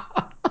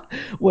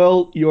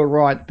 Well, you're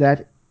right.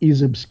 That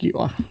is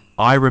obscure.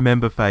 I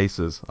remember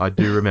faces. I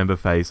do remember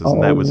faces,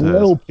 and that was hers.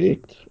 Well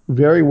picked.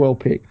 Very well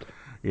picked.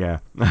 Yeah.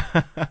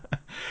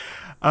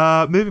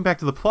 Moving back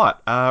to the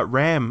plot,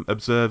 Ram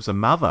observes a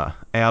mother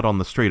out on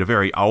the street, a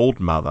very old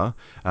mother,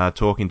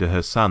 talking to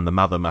her son. The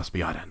mother must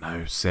be, I don't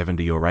know,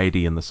 70 or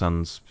 80, and the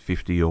son's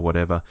 50 or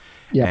whatever.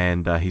 Yep.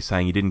 And he's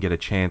saying he didn't get a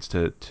chance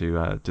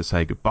to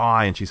say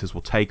goodbye, and she says,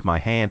 well, take my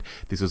hand.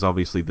 This is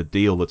obviously the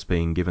deal that's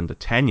being given to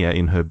Tanya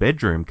in her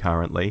bedroom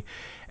currently.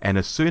 And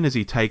as soon as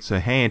he takes her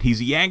hand,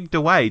 he's yanked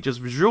away,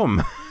 just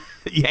zoom,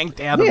 yanked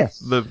out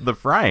Yes. of the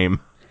frame.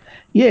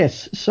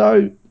 Yes,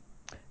 so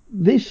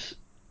this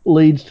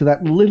leads to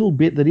that little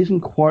bit that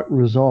isn't quite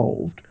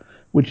resolved,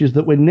 which is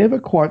that we're never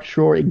quite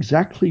sure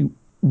exactly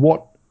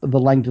what the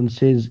Langton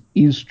says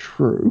is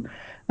true,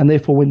 and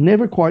therefore we're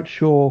never quite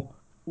sure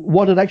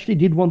what it actually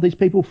did want these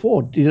people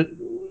for. Did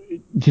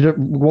it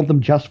want them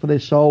just for their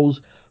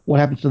souls? What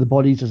happens to the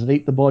bodies? Does it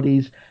eat the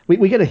bodies?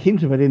 We get a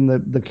hint of it in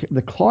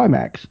the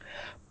climax.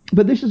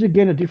 But this is,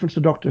 again, a difference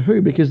to Doctor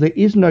Who, because there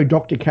is no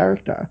Doctor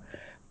character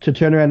to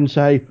turn around and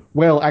say,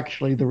 well,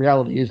 actually, the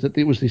reality is that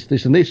it was this,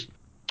 this, and this.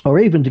 Or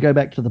even to go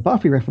back to the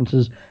Buffy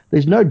references,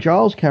 there's no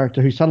Giles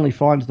character who suddenly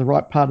finds the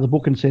right part of the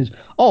book and says,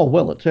 oh,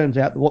 well, it turns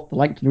out that what the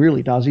Langton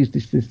really does is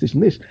this, this, this,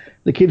 and this.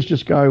 The kids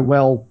just go,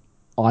 well,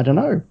 I don't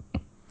know.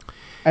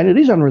 And it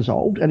is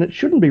unresolved, and it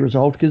shouldn't be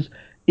resolved, because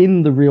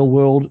in the real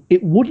world,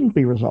 it wouldn't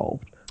be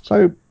resolved.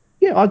 So,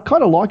 yeah, I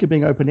kind of like it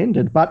being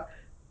open-ended, but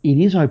it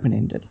is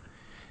open-ended.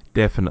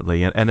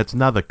 Definitely, and it's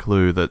another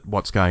clue that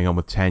what's going on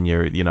with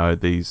Tanya, you know,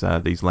 these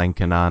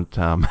Lankan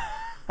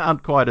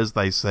aren't quite as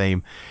they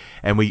seem.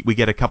 And we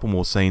get a couple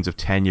more scenes of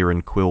Tanya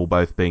and Quill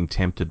both being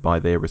tempted by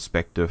their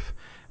respective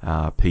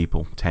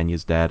people,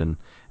 Tanya's dad and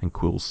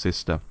Quill's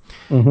sister.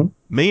 Mm-hmm.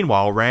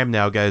 Meanwhile, Ram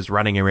now goes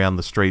running around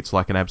the streets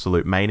like an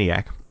absolute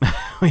maniac.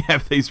 We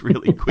have these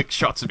really quick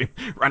shots of him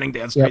running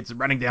down streets and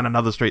running down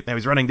another street. Now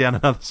he's running down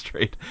another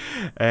street.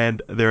 And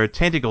there are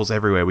tentacles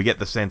everywhere. We get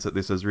the sense that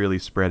this is really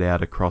spread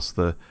out across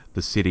the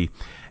city.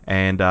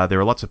 And there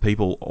are lots of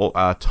people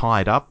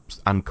tied up,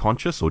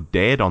 unconscious or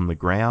dead on the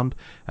ground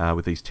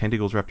with these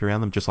tentacles wrapped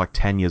around them, just like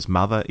Tanya's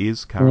mother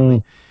is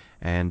currently.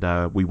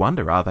 And we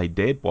wonder, are they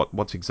dead?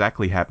 What's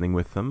exactly happening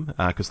with them?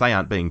 Because they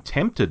aren't being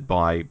tempted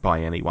by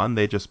anyone.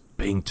 They're just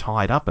being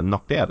tied up and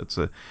knocked out.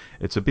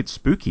 It's a bit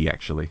spooky,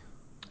 actually.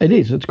 It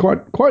is. It's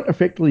quite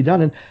effectively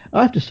done. And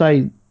I have to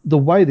say, the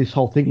way this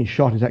whole thing is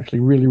shot is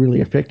actually really,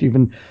 really effective.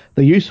 And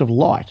the use of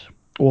light,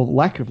 or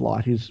lack of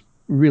light, is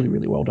really,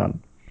 really well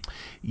done.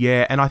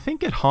 Yeah, and I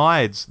think it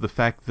hides the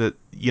fact that,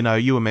 you know,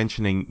 you were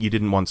mentioning you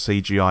didn't want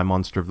CGI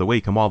Monster of the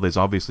Week, and while there's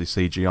obviously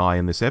CGI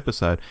in this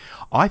episode,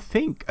 I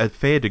think a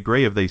fair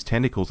degree of these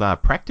tentacles are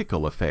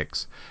practical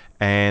effects,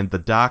 and the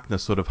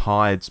darkness sort of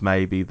hides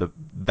maybe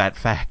that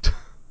fact.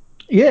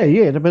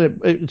 Yeah, but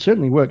it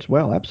certainly works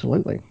well,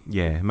 absolutely.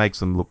 Yeah, it makes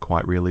them look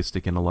quite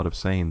realistic in a lot of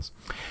scenes.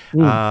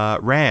 Mm.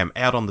 Ram,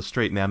 out on the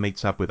street, now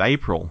meets up with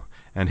April,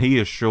 and he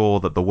is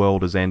sure that the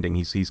world is ending.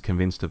 He's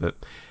convinced of it.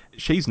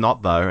 She's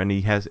not, though, and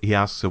he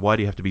asks her, why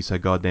do you have to be so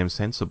goddamn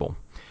sensible?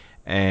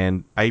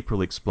 And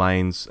April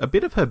explains a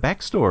bit of her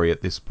backstory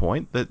at this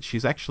point, that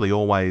she's actually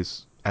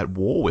always at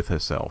war with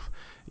herself,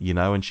 you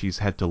know, and she's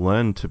had to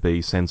learn to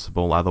be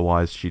sensible,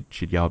 otherwise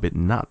she'd go a bit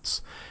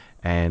nuts.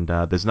 And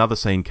there's another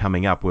scene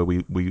coming up where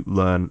we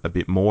learn a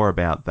bit more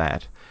about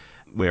that,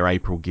 where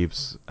April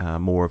gives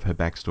more of her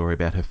backstory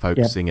about her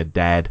focusing a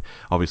dad,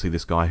 obviously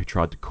this guy who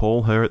tried to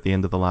call her at the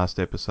end of the last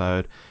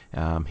episode.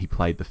 He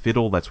played the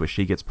fiddle. That's where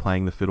she gets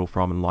playing the fiddle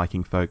from and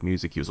liking folk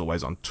music. He was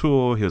always on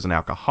tour. He was an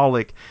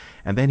alcoholic.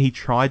 And then he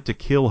tried to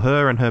kill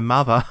her and her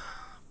mother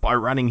by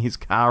running his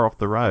car off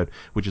the road,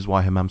 which is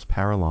why her mum's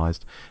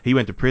paralysed. He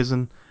went to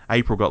prison.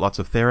 April got lots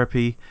of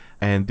therapy,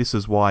 and this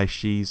is why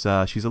she's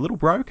a little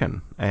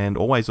broken and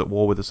always at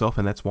war with herself,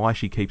 and that's why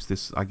she keeps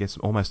this, I guess,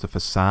 almost a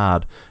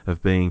facade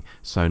of being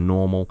so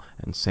normal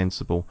and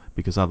sensible,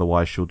 because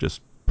otherwise she'll just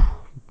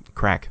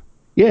crack.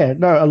 Yeah,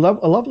 no,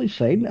 a lovely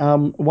scene,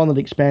 one that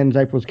expands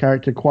April's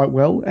character quite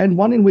well, and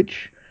one in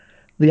which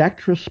the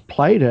actress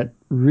played it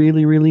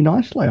really, really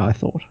nicely, I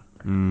thought.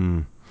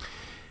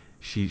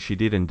 She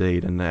did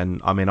indeed,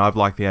 and I mean, I've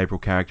liked the April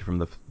character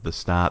from the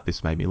start.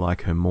 This made me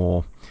like her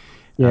more.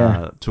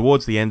 Yeah.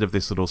 Towards the end of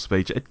this little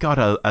speech, it got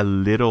a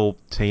little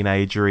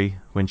teenagery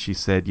when she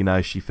said, you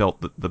know, she felt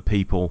that the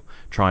people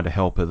trying to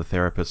help her, the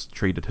therapist,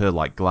 treated her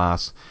like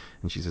glass.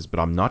 And she says,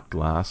 but I'm not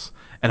glass.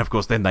 And of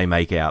course, then they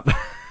make out.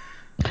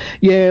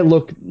 Yeah,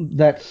 look,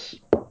 that's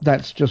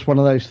just one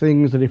of those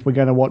things that if we're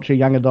going to watch a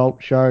young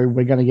adult show,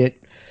 we're going to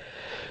get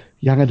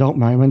young adult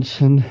moments,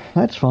 and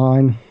that's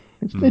fine.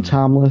 It's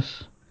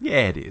harmless.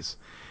 Yeah, it is.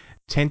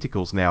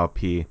 Tentacles now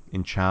appear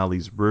in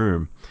Charlie's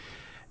room,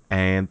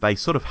 and they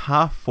sort of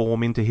half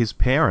form into his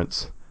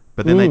parents,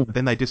 but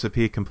then they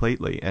disappear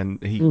completely.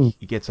 And he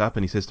gets up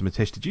and he says to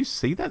Mitesh, "Did you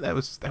see that? That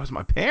was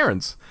my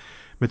parents."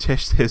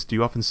 Mitesh says, "Do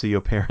you often see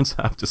your parents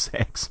after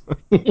sex?"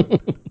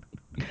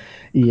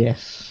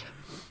 Yes.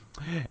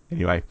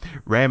 Anyway,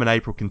 Ram and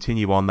April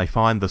continue on. They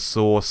find the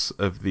source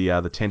of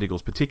the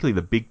tentacles, particularly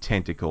the big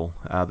tentacle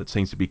that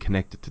seems to be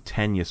connected to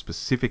Tanya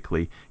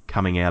specifically,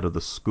 coming out of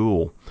the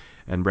school.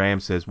 And Ram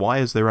says, "Why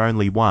is there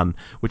only one?"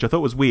 Which I thought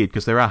was weird,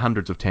 because there are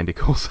hundreds of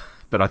tentacles.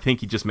 but I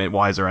think he just meant,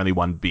 why is there only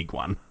one big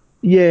one?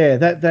 Yeah,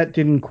 that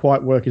didn't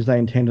quite work as they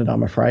intended,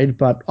 I'm afraid,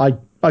 but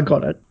I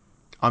got it.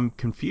 I'm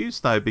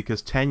confused, though,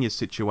 because Tanya's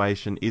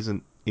situation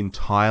isn't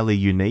entirely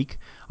unique.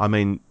 I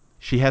mean,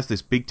 she has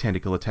this big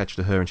tentacle attached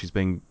to her and she's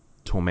being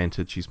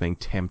tormented, she's being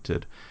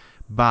tempted.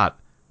 But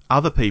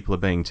other people are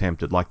being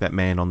tempted, like that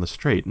man on the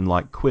street, and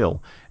like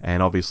Quill,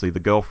 and obviously the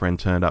girlfriend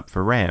turned up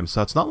for Ram.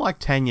 So it's not like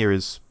Tanya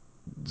is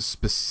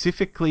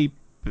specifically...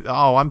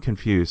 Oh, I'm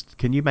confused.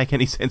 Can you make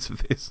any sense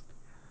of this?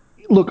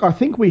 Look, I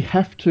think we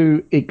have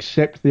to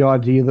accept the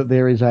idea that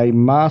there is a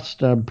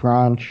master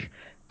branch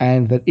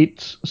and that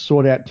it's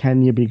sought out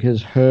Tanya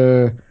because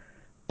her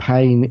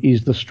pain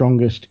is the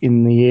strongest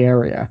in the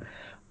area.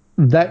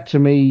 That to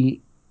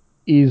me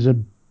is a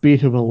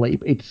bit of a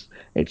leap. It's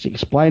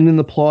explained in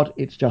the plot,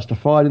 it's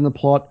justified in the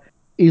plot.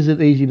 Is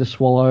it easy to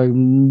swallow?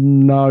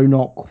 No,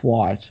 not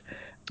quite.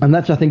 And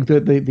that's, I think,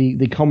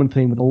 the common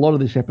theme with a lot of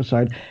this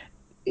episode.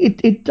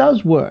 It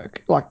does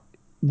work. Like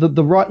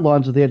the right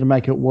lines are there to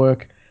make it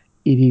work.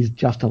 It is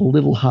just a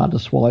little hard to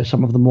swallow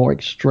some of the more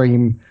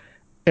extreme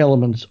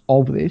elements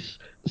of this,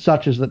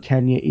 such as that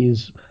Tanya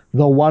is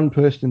the one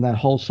person in that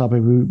whole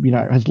suburb who,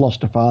 has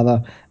lost a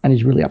father and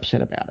is really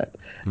upset about it.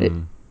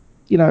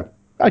 Mm.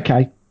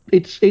 Okay,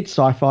 it's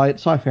sci-fi,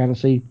 it's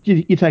sci-fantasy.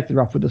 You take the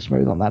rough with the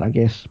smooth on that, I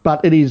guess.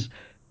 But it is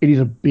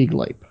a big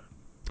leap.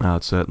 Oh,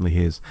 it certainly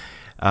is.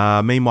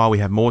 Meanwhile, we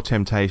have more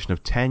temptation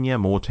of Tanya,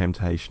 more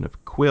temptation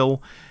of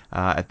Quill.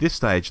 At this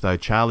stage, though,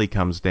 Charlie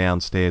comes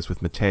downstairs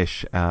with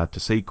Mitesh to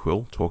see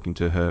Quill, talking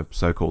to her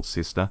so-called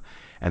sister.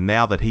 And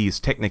now that he is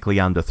technically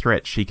under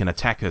threat, she can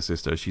attack her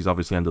sister. She's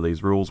obviously under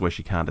these rules where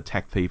she can't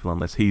attack people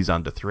unless he's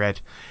under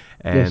threat.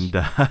 And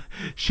Yes.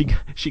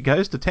 she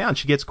goes to town.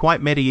 She gets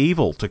quite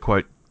medieval, to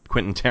quote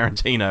Quentin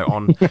Tarantino,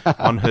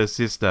 on her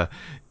sister.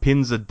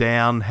 Pins her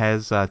down,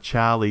 has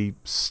Charlie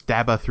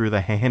stab her through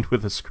the hand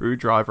with a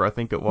screwdriver, I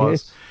think it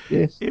was.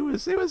 Yes. It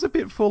was a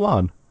bit full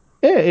on.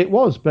 Yeah, it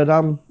was, but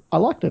I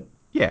liked it.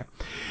 Yeah.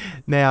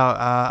 Now,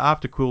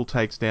 after Quill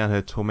takes down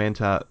her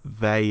tormentor,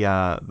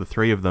 the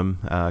three of them,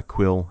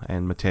 Quill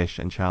and Mitesh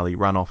and Charlie,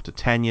 run off to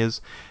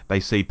Tanya's. They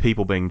see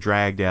people being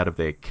dragged out of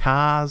their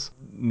cars.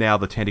 Now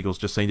the tentacles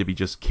just seem to be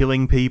just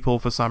killing people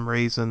for some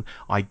reason.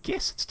 I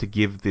guess it's to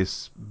give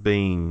this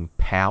being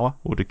power,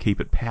 or to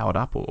keep it powered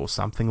up, or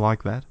something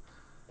like that.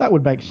 That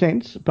would make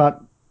sense,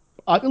 but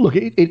look,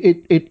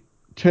 it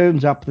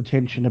turns up the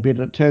tension a bit,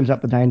 it turns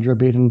up the danger a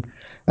bit, and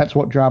that's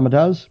what drama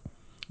does.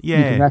 You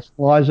can Yeah.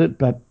 rationalize it,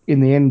 but in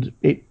the end,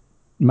 it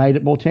made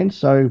it more tense.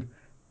 So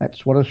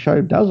that's what a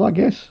show does, I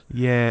guess.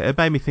 Yeah, it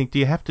made me think, do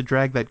you have to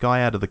drag that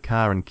guy out of the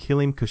car and kill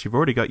him? Because you've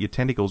already got your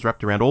tentacles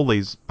wrapped around all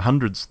these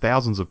hundreds,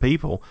 thousands of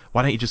people.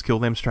 Why don't you just kill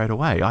them straight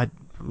away?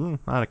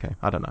 Okay,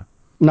 I don't know.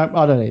 No,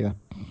 I don't either.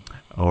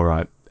 All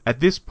right.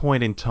 At this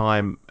point in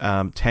time,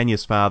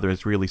 Tanya's father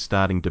is really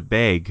starting to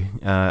beg.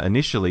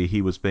 Initially,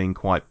 he was being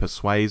quite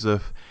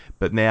persuasive,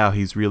 but now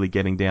he's really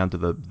getting down to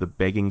the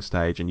begging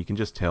stage, and you can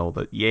just tell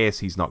that, yes,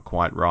 he's not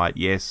quite right.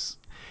 Yes,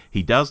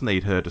 he does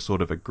need her to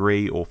sort of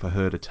agree, or for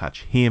her to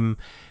touch him.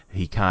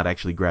 He can't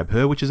actually grab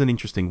her, which is an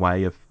interesting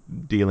way of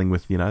dealing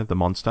with, the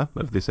monster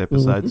of this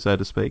episode, so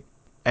to speak.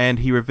 And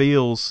he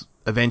reveals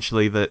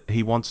eventually that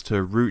he wants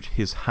to root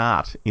his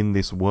heart in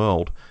this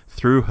world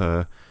through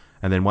her,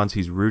 and then once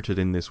he's rooted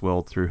in this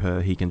world through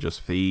her, he can just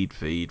feed,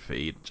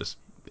 just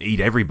eat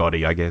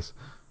everybody, I guess.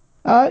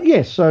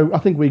 Yes, so I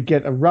think we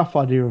get a rough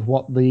idea of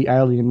what the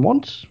alien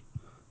wants.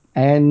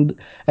 And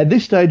at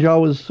this stage, I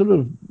was sort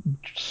of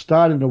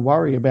starting to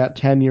worry about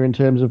Tanya in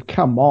terms of,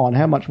 come on,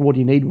 how much more do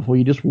you need before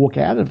you just walk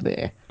out of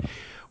there?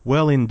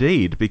 Well,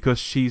 indeed, because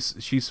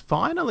she's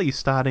finally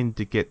starting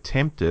to get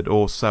tempted,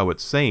 or so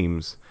it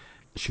seems.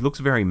 She looks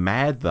very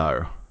mad,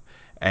 though,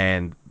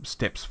 and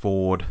steps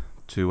forward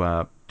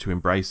to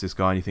embrace this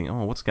guy, and you think,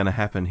 oh, what's going to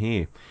happen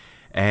here?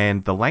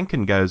 And the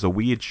Lankan goes a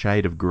weird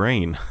shade of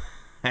green,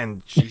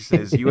 and she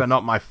says, you are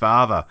not my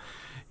father.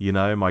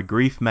 My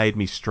grief made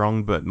me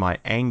strong, but my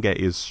anger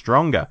is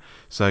stronger.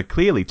 So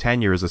clearly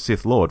Tanya is a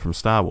Sith Lord from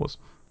Star Wars.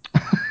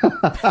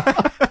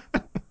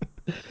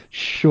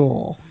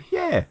 Sure.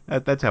 Yeah,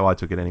 that's how I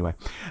took it anyway.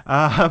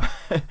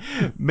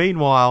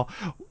 Meanwhile,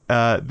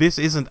 this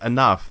isn't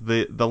enough.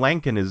 The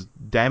Lankan is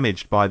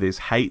damaged by this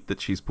hate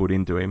that she's put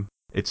into him.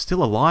 It's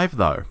still alive,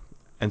 though.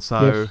 And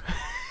so Yes.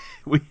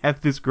 we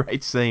have this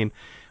great scene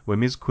where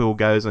Ms. Quill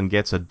goes and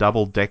gets a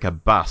double-decker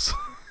bus.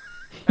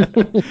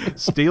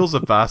 Steals a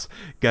bus,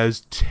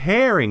 goes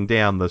tearing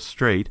down the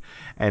street,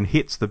 and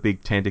hits the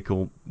big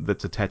tentacle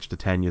that's attached to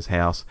Tanya's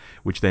house,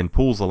 which then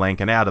pulls the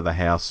Lankan out of the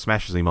house,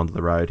 smashes him onto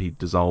the road. He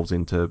dissolves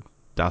into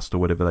dust or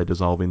whatever they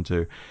dissolve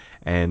into,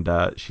 and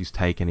she's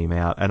taken him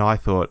out. And I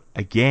thought,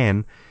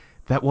 again,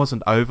 that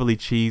wasn't overly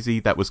cheesy.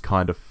 That was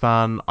kind of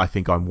fun. I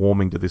think I'm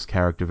warming to this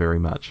character very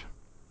much.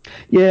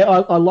 Yeah,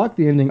 I like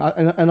the ending.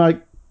 And I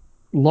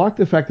like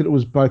the fact that it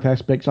was both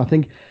aspects. I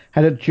think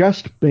had it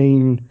just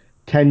been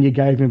Tanya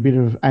gave him a bit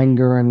of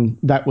anger and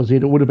that was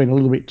it, it would have been a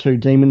little bit too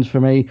demons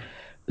for me.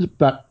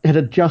 But had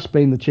it just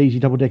been the cheesy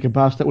double-decker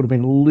bus, that would have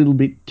been a little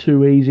bit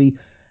too easy.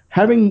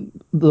 Having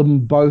them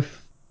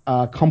both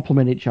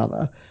complement each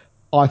other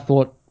I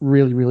thought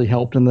really, really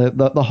helped, and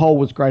the whole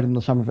was greater than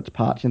the sum of its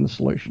parts in the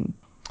solution.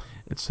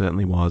 It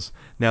certainly was.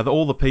 Now,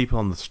 all the people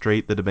on the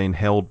street that have been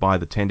held by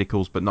the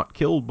tentacles but not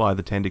killed by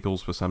the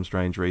tentacles for some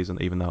strange reason,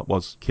 even though it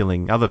was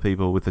killing other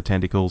people with the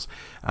tentacles,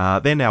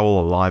 they're now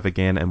all alive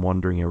again and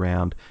wandering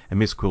around, and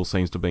Miss Quill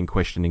seems to have been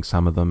questioning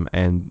some of them,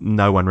 and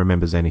no one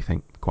remembers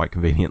anything, quite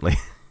conveniently.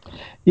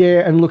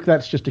 Yeah, and look,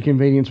 that's just a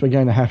convenience we're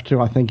going to have to,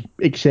 I think,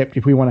 accept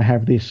if we want to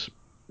have this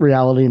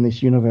reality in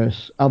this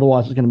universe.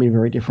 Otherwise, it's going to be a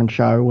very different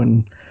show,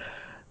 and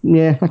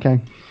yeah,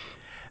 okay.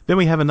 Then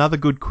we have another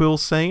good Quill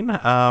scene.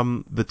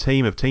 The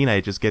team of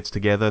teenagers gets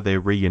together. They're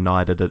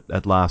reunited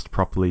at last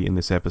properly in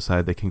this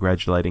episode. They're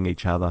congratulating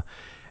each other.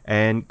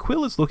 And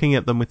Quill is looking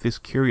at them with this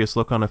curious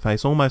look on her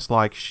face, almost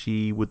like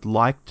she would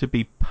like to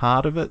be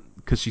part of it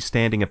because she's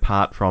standing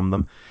apart from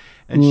them.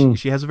 And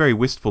she has a very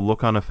wistful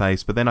look on her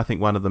face, but then I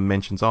think one of them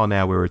mentions, oh,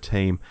 now we're a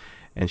team.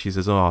 And she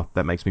says, oh,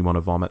 that makes me want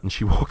to vomit. And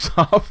she walks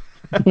off.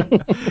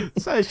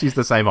 So she's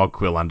the same old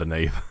Quill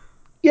underneath.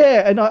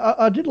 Yeah, and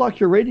I did like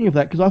your reading of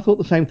that because I thought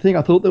the same thing.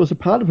 I thought there was a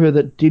part of her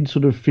that did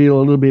sort of feel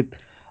a little bit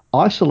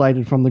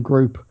isolated from the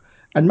group,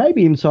 and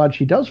maybe inside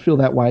she does feel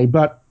that way,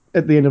 but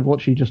at the end of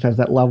what she just has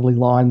that lovely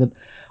line that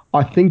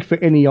I think for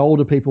any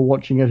older people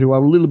watching it who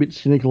are a little bit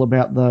cynical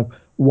about the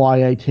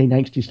YA teen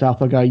angsty stuff,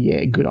 they'll go,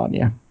 yeah, good on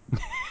you.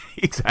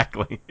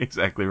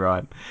 Exactly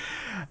right.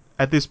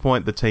 At this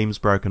point, the team's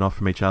broken off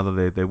from each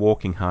other. They're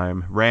walking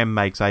home. Ram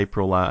makes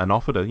April an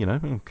offer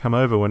to, come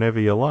over whenever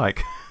you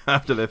like,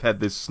 after they've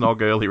had this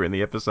snog earlier in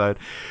the episode.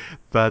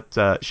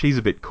 But she's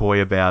a bit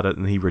coy about it,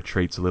 and he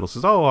retreats a little.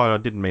 Says, "Oh, I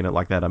didn't mean it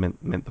like that. I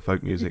meant the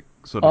folk music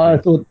sort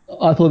of thing."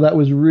 I thought that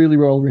was really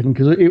well written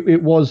because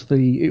it was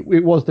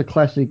the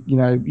classic,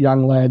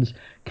 young lads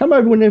come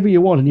over whenever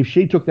you want, and if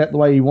she took that the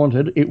way he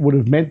wanted, it would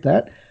have meant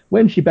that.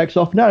 When she backs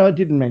off, no, I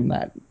didn't mean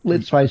that.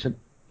 Let's face it.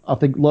 I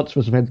think lots of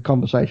us have had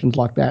conversations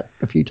like that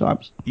a few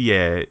times.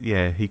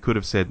 Yeah. He could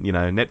have said,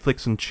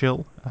 Netflix and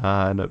chill,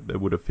 and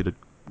it would have fitted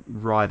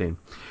right in.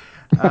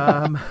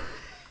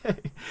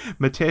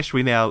 Matesh,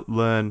 we now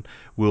learn,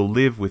 will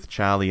live with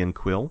Charlie and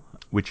Quill,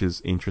 which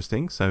is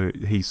interesting. So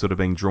he's sort of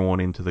being drawn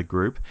into the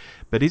group.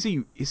 But is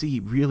he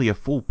really a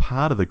full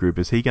part of the group?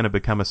 Is he going to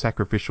become a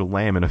sacrificial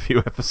lamb in a few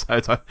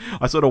episodes?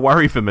 I sort of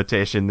worry for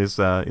Matesh in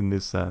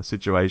this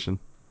situation.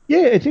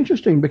 Yeah, it's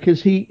interesting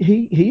because he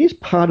is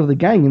part of the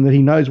gang in that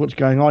he knows what's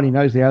going on. He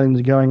knows the aliens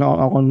are going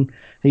on.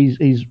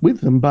 He's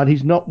with them, but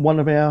he's not one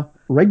of our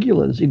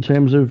regulars in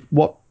terms of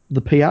what the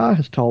PR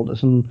has told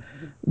us and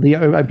the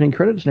opening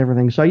credits and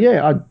everything. So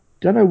yeah, I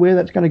don't know where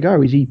that's going to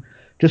go. Is he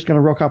just going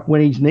to rock up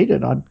when he's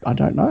needed? I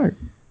don't know.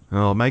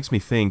 Well, it makes me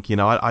think,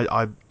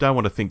 I don't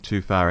want to think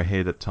too far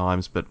ahead at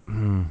times, but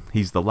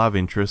he's the love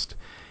interest.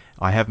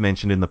 I have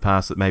mentioned in the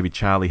past that maybe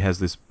Charlie has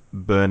this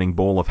burning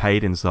ball of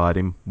hate inside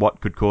him. What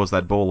could cause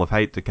that ball of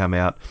hate to come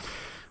out?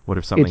 What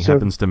if something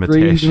happens to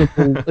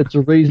Matesh? It's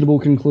a reasonable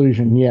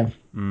conclusion, yeah.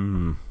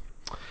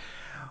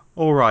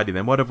 Alrighty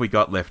then, what have we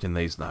got left in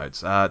these notes?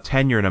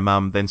 Tanya and her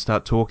mum then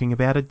start talking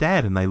about her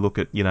dad, and they look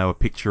at, a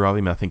picture of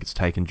him. I think it's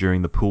taken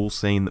during the pool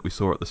scene that we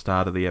saw at the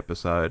start of the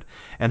episode.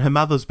 And her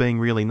mother's being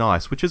really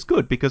nice, which is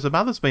good, because her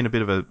mother's been a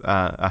bit of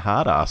a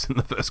hard ass in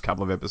the first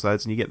couple of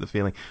episodes, and you get the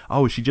feeling,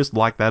 oh, is she just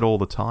like that all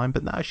the time?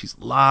 But no, she's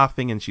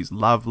laughing, and she's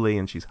lovely,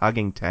 and she's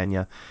hugging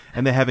Tanya,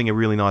 and they're having a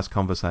really nice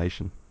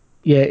conversation.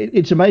 Yeah,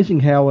 it's amazing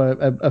how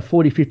a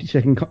 40,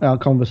 50-second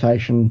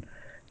conversation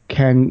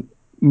can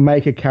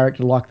make a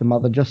character like the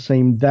mother just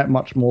seem that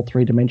much more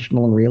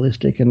three-dimensional and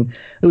realistic. And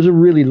it was a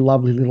really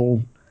lovely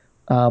little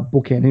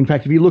bookend. In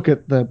fact, if you look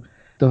at the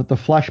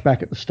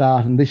flashback at the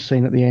start and this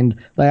scene at the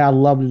end, they are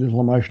lovely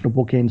little emotional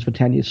bookends for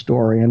Tanya's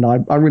story, and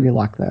I really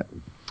like that.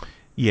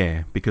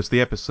 Yeah, because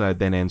the episode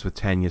then ends with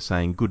Tanya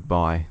saying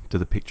goodbye to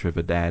the picture of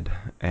her dad,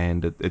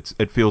 and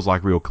it feels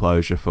like real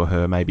closure for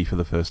her, maybe for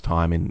the first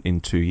time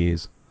in 2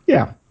 years.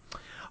 Yeah.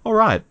 All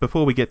right,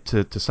 before we get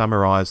to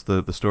summarise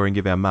the story and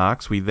give our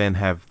marks, we then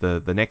have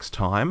the next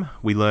time.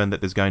 We learn that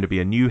there's going to be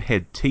a new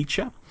head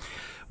teacher.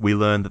 We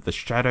learn that the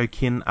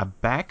Shadowkin are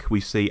back. We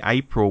see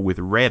April with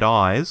red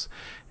eyes,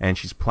 and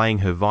she's playing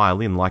her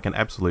violin like an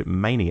absolute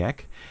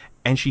maniac,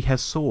 and she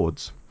has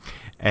swords.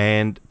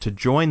 And to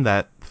join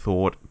that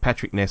thought,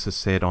 Patrick Ness has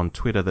said on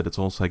Twitter that it's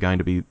also going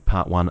to be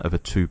part one of a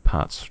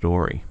 2-part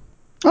story.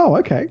 Oh,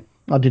 okay.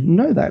 I didn't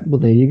know that. Well,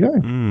 there you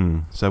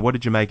go. So what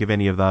did you make of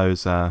any of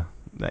those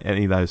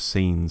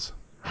scenes?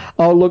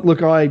 Oh,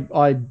 look,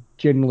 I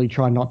generally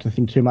try not to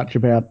think too much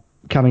about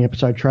coming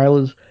episode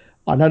trailers.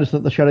 I noticed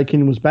that the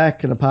Shadowkin was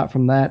back, and apart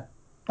from that,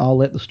 I'll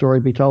let the story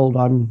be told.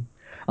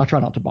 I try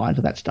not to buy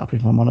into that stuff,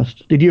 if I'm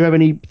honest. Did you have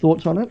any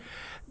thoughts on it?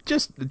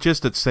 Just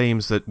it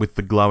seems that with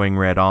the glowing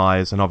red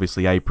eyes, and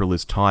obviously April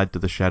is tied to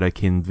the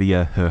Shadowkin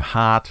via her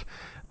heart,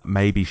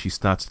 maybe she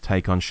starts to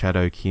take on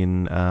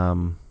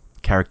Shadowkin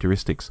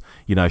characteristics.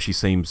 She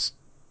seems,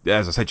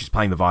 as I said, she's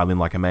playing the violin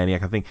like a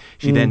maniac. I think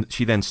she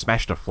then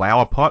smashed a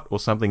flower pot or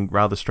something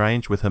rather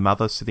strange with her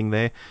mother sitting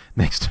there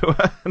next to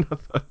her. And I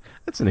thought,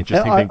 that's an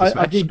interesting thing to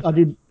smash.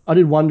 I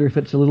did wonder if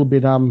it's a little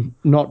bit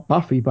not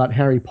Buffy but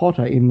Harry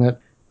Potter in that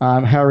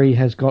Harry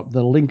has got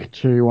the link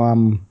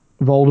to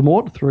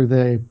Voldemort through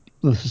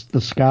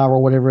the scar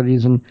or whatever it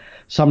is, and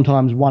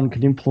sometimes one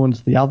can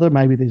influence the other.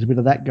 Maybe there's a bit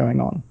of that going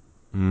on.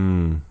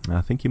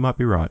 I think you might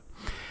be right.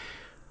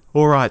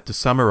 All right, to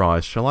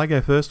summarise, shall I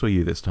go first or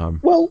you this time?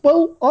 Well,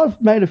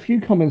 I've made a few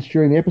comments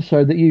during the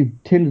episode that you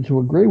tended to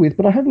agree with,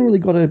 but I haven't really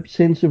got a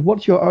sense of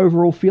what's your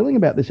overall feeling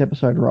about this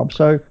episode, Rob.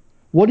 So,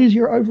 what is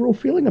your overall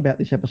feeling about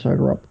this episode,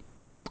 Rob?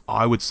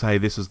 I would say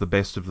this is the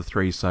best of the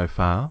three so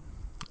far.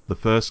 The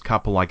first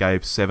couple I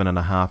gave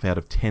 7.5 out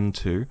of 10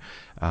 to,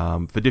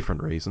 for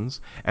different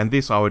reasons, and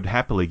this I would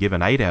happily give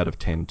an 8 out of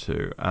 10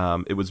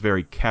 to. It was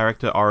very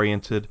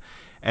character-oriented,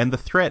 and the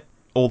threat,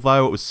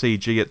 although it was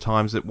CG at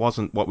times, it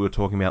wasn't what we were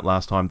talking about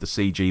last time, the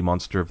CG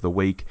monster of the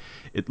week.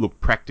 It looked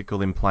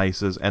practical in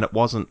places, and it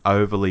wasn't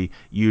overly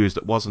used.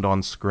 It wasn't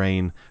on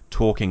screen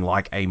talking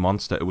like a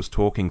monster. It was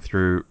talking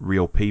through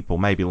real people,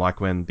 maybe like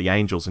when the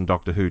angels in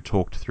Doctor Who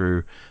talked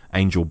through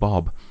Angel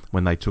Bob,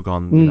 when they took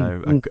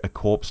on a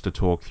corpse to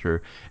talk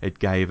through. It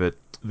gave it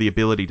the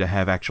ability to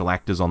have actual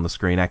actors on the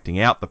screen acting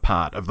out the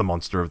part of the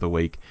monster of the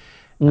week,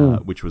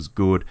 which was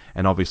good.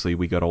 And obviously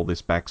we got all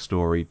this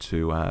backstory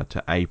to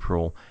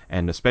April,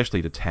 and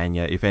especially to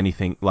Tanya. If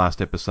anything,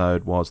 last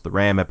episode was the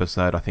Ram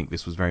episode. I think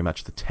this was very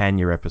much the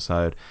Tanya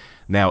episode.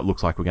 Now it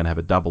looks like we're going to have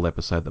a double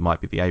episode that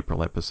might be the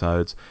April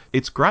episodes.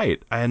 It's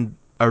great, and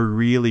a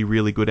really,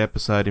 really good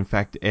episode. In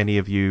fact, any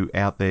of you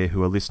out there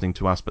who are listening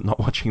to us but not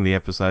watching the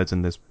episodes,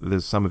 and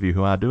there's some of you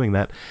who are doing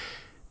that,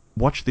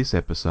 watch this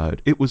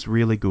episode. It was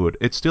really good.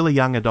 It's still a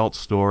young adult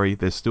story.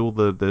 There's still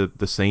the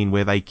scene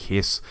where they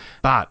kiss,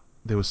 but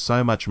there was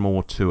so much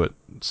more to it,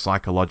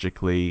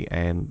 psychologically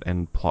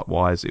and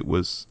plot-wise.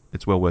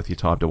 It's well worth your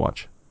time to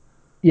watch.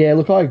 Yeah,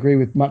 look, I agree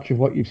with much of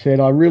what you've said.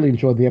 I really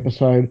enjoyed the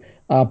episode,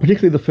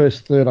 particularly the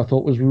first third. I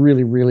thought was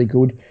really, really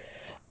good.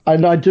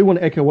 And I do want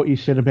to echo what you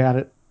said about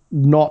it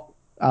not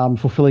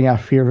fulfilling our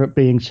fear of it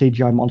being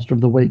CGI Monster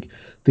of the Week.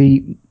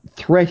 The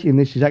threat in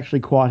this is actually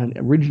quite an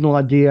original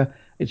idea.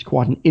 It's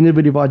quite an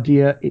innovative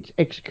idea. It's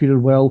executed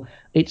well.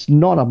 It's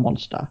not a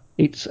monster.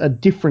 It's a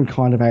different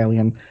kind of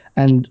alien.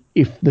 And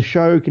if the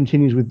show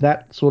continues with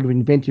that sort of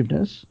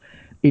inventiveness,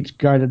 it's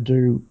going to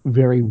do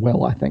very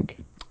well, I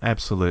think.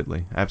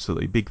 Absolutely,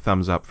 absolutely. Big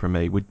thumbs up from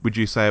me. Would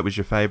you say it was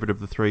your favourite of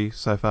the three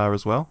so far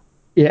as well?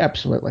 Yeah,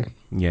 absolutely.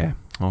 Yeah,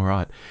 all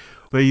right.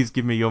 Please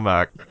give me your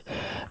mark.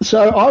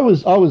 So I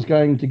was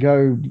going to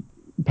go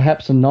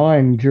perhaps a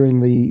 9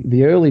 during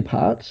the early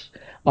parts.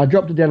 I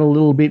dropped it down a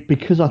little bit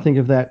because I think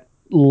of that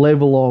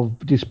level of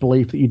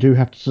disbelief that you do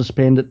have to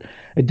suspend it.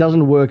 It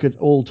doesn't work at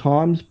all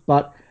times,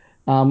 but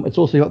it's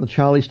also got the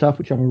Charlie stuff,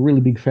 which I'm a really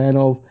big fan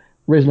of,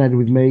 resonated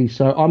with me.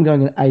 So I'm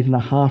going an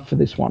 8.5 for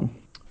this one.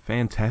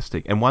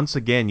 Fantastic. And once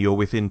again, you're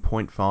within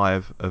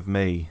 0.5 of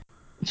me.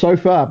 So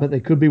far, but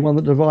there could be one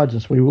that divides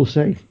us. We will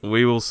see.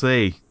 We will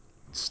see.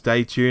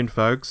 Stay tuned,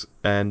 folks,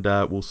 and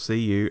we'll see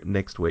you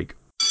next week.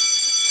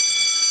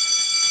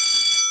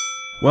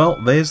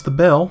 Well, there's the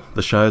bell.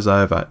 The show's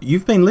over.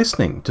 You've been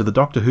listening to the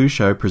Doctor Who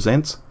Show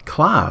presents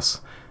Class,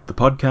 the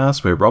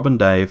podcast where Rob and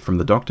Dave from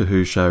the Doctor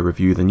Who Show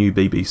review the new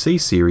BBC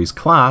series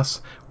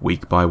Class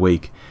week by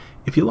week.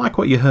 If you like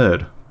what you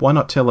heard, why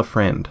not tell a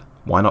friend?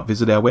 Why not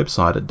visit our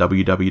website at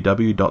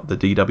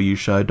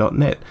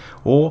www.thedwshow.net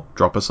or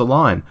drop us a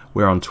line.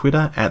 We're on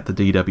Twitter at The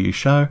DW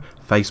Show,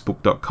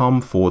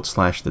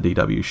 facebook.com/The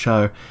DW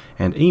Show,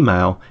 and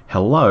email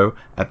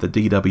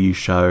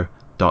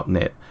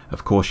hello@thedwshow.net.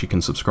 Of course, you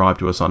can subscribe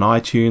to us on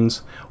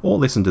iTunes or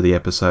listen to the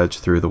episodes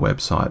through the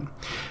website.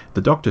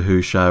 The Doctor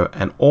Who Show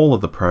and all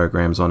of the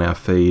programs on our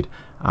feed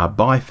are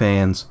by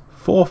fans,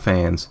 for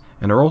fans,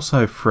 and are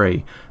also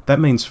free. That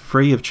means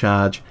free of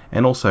charge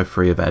and also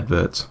free of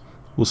adverts.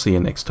 We'll see you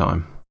next time.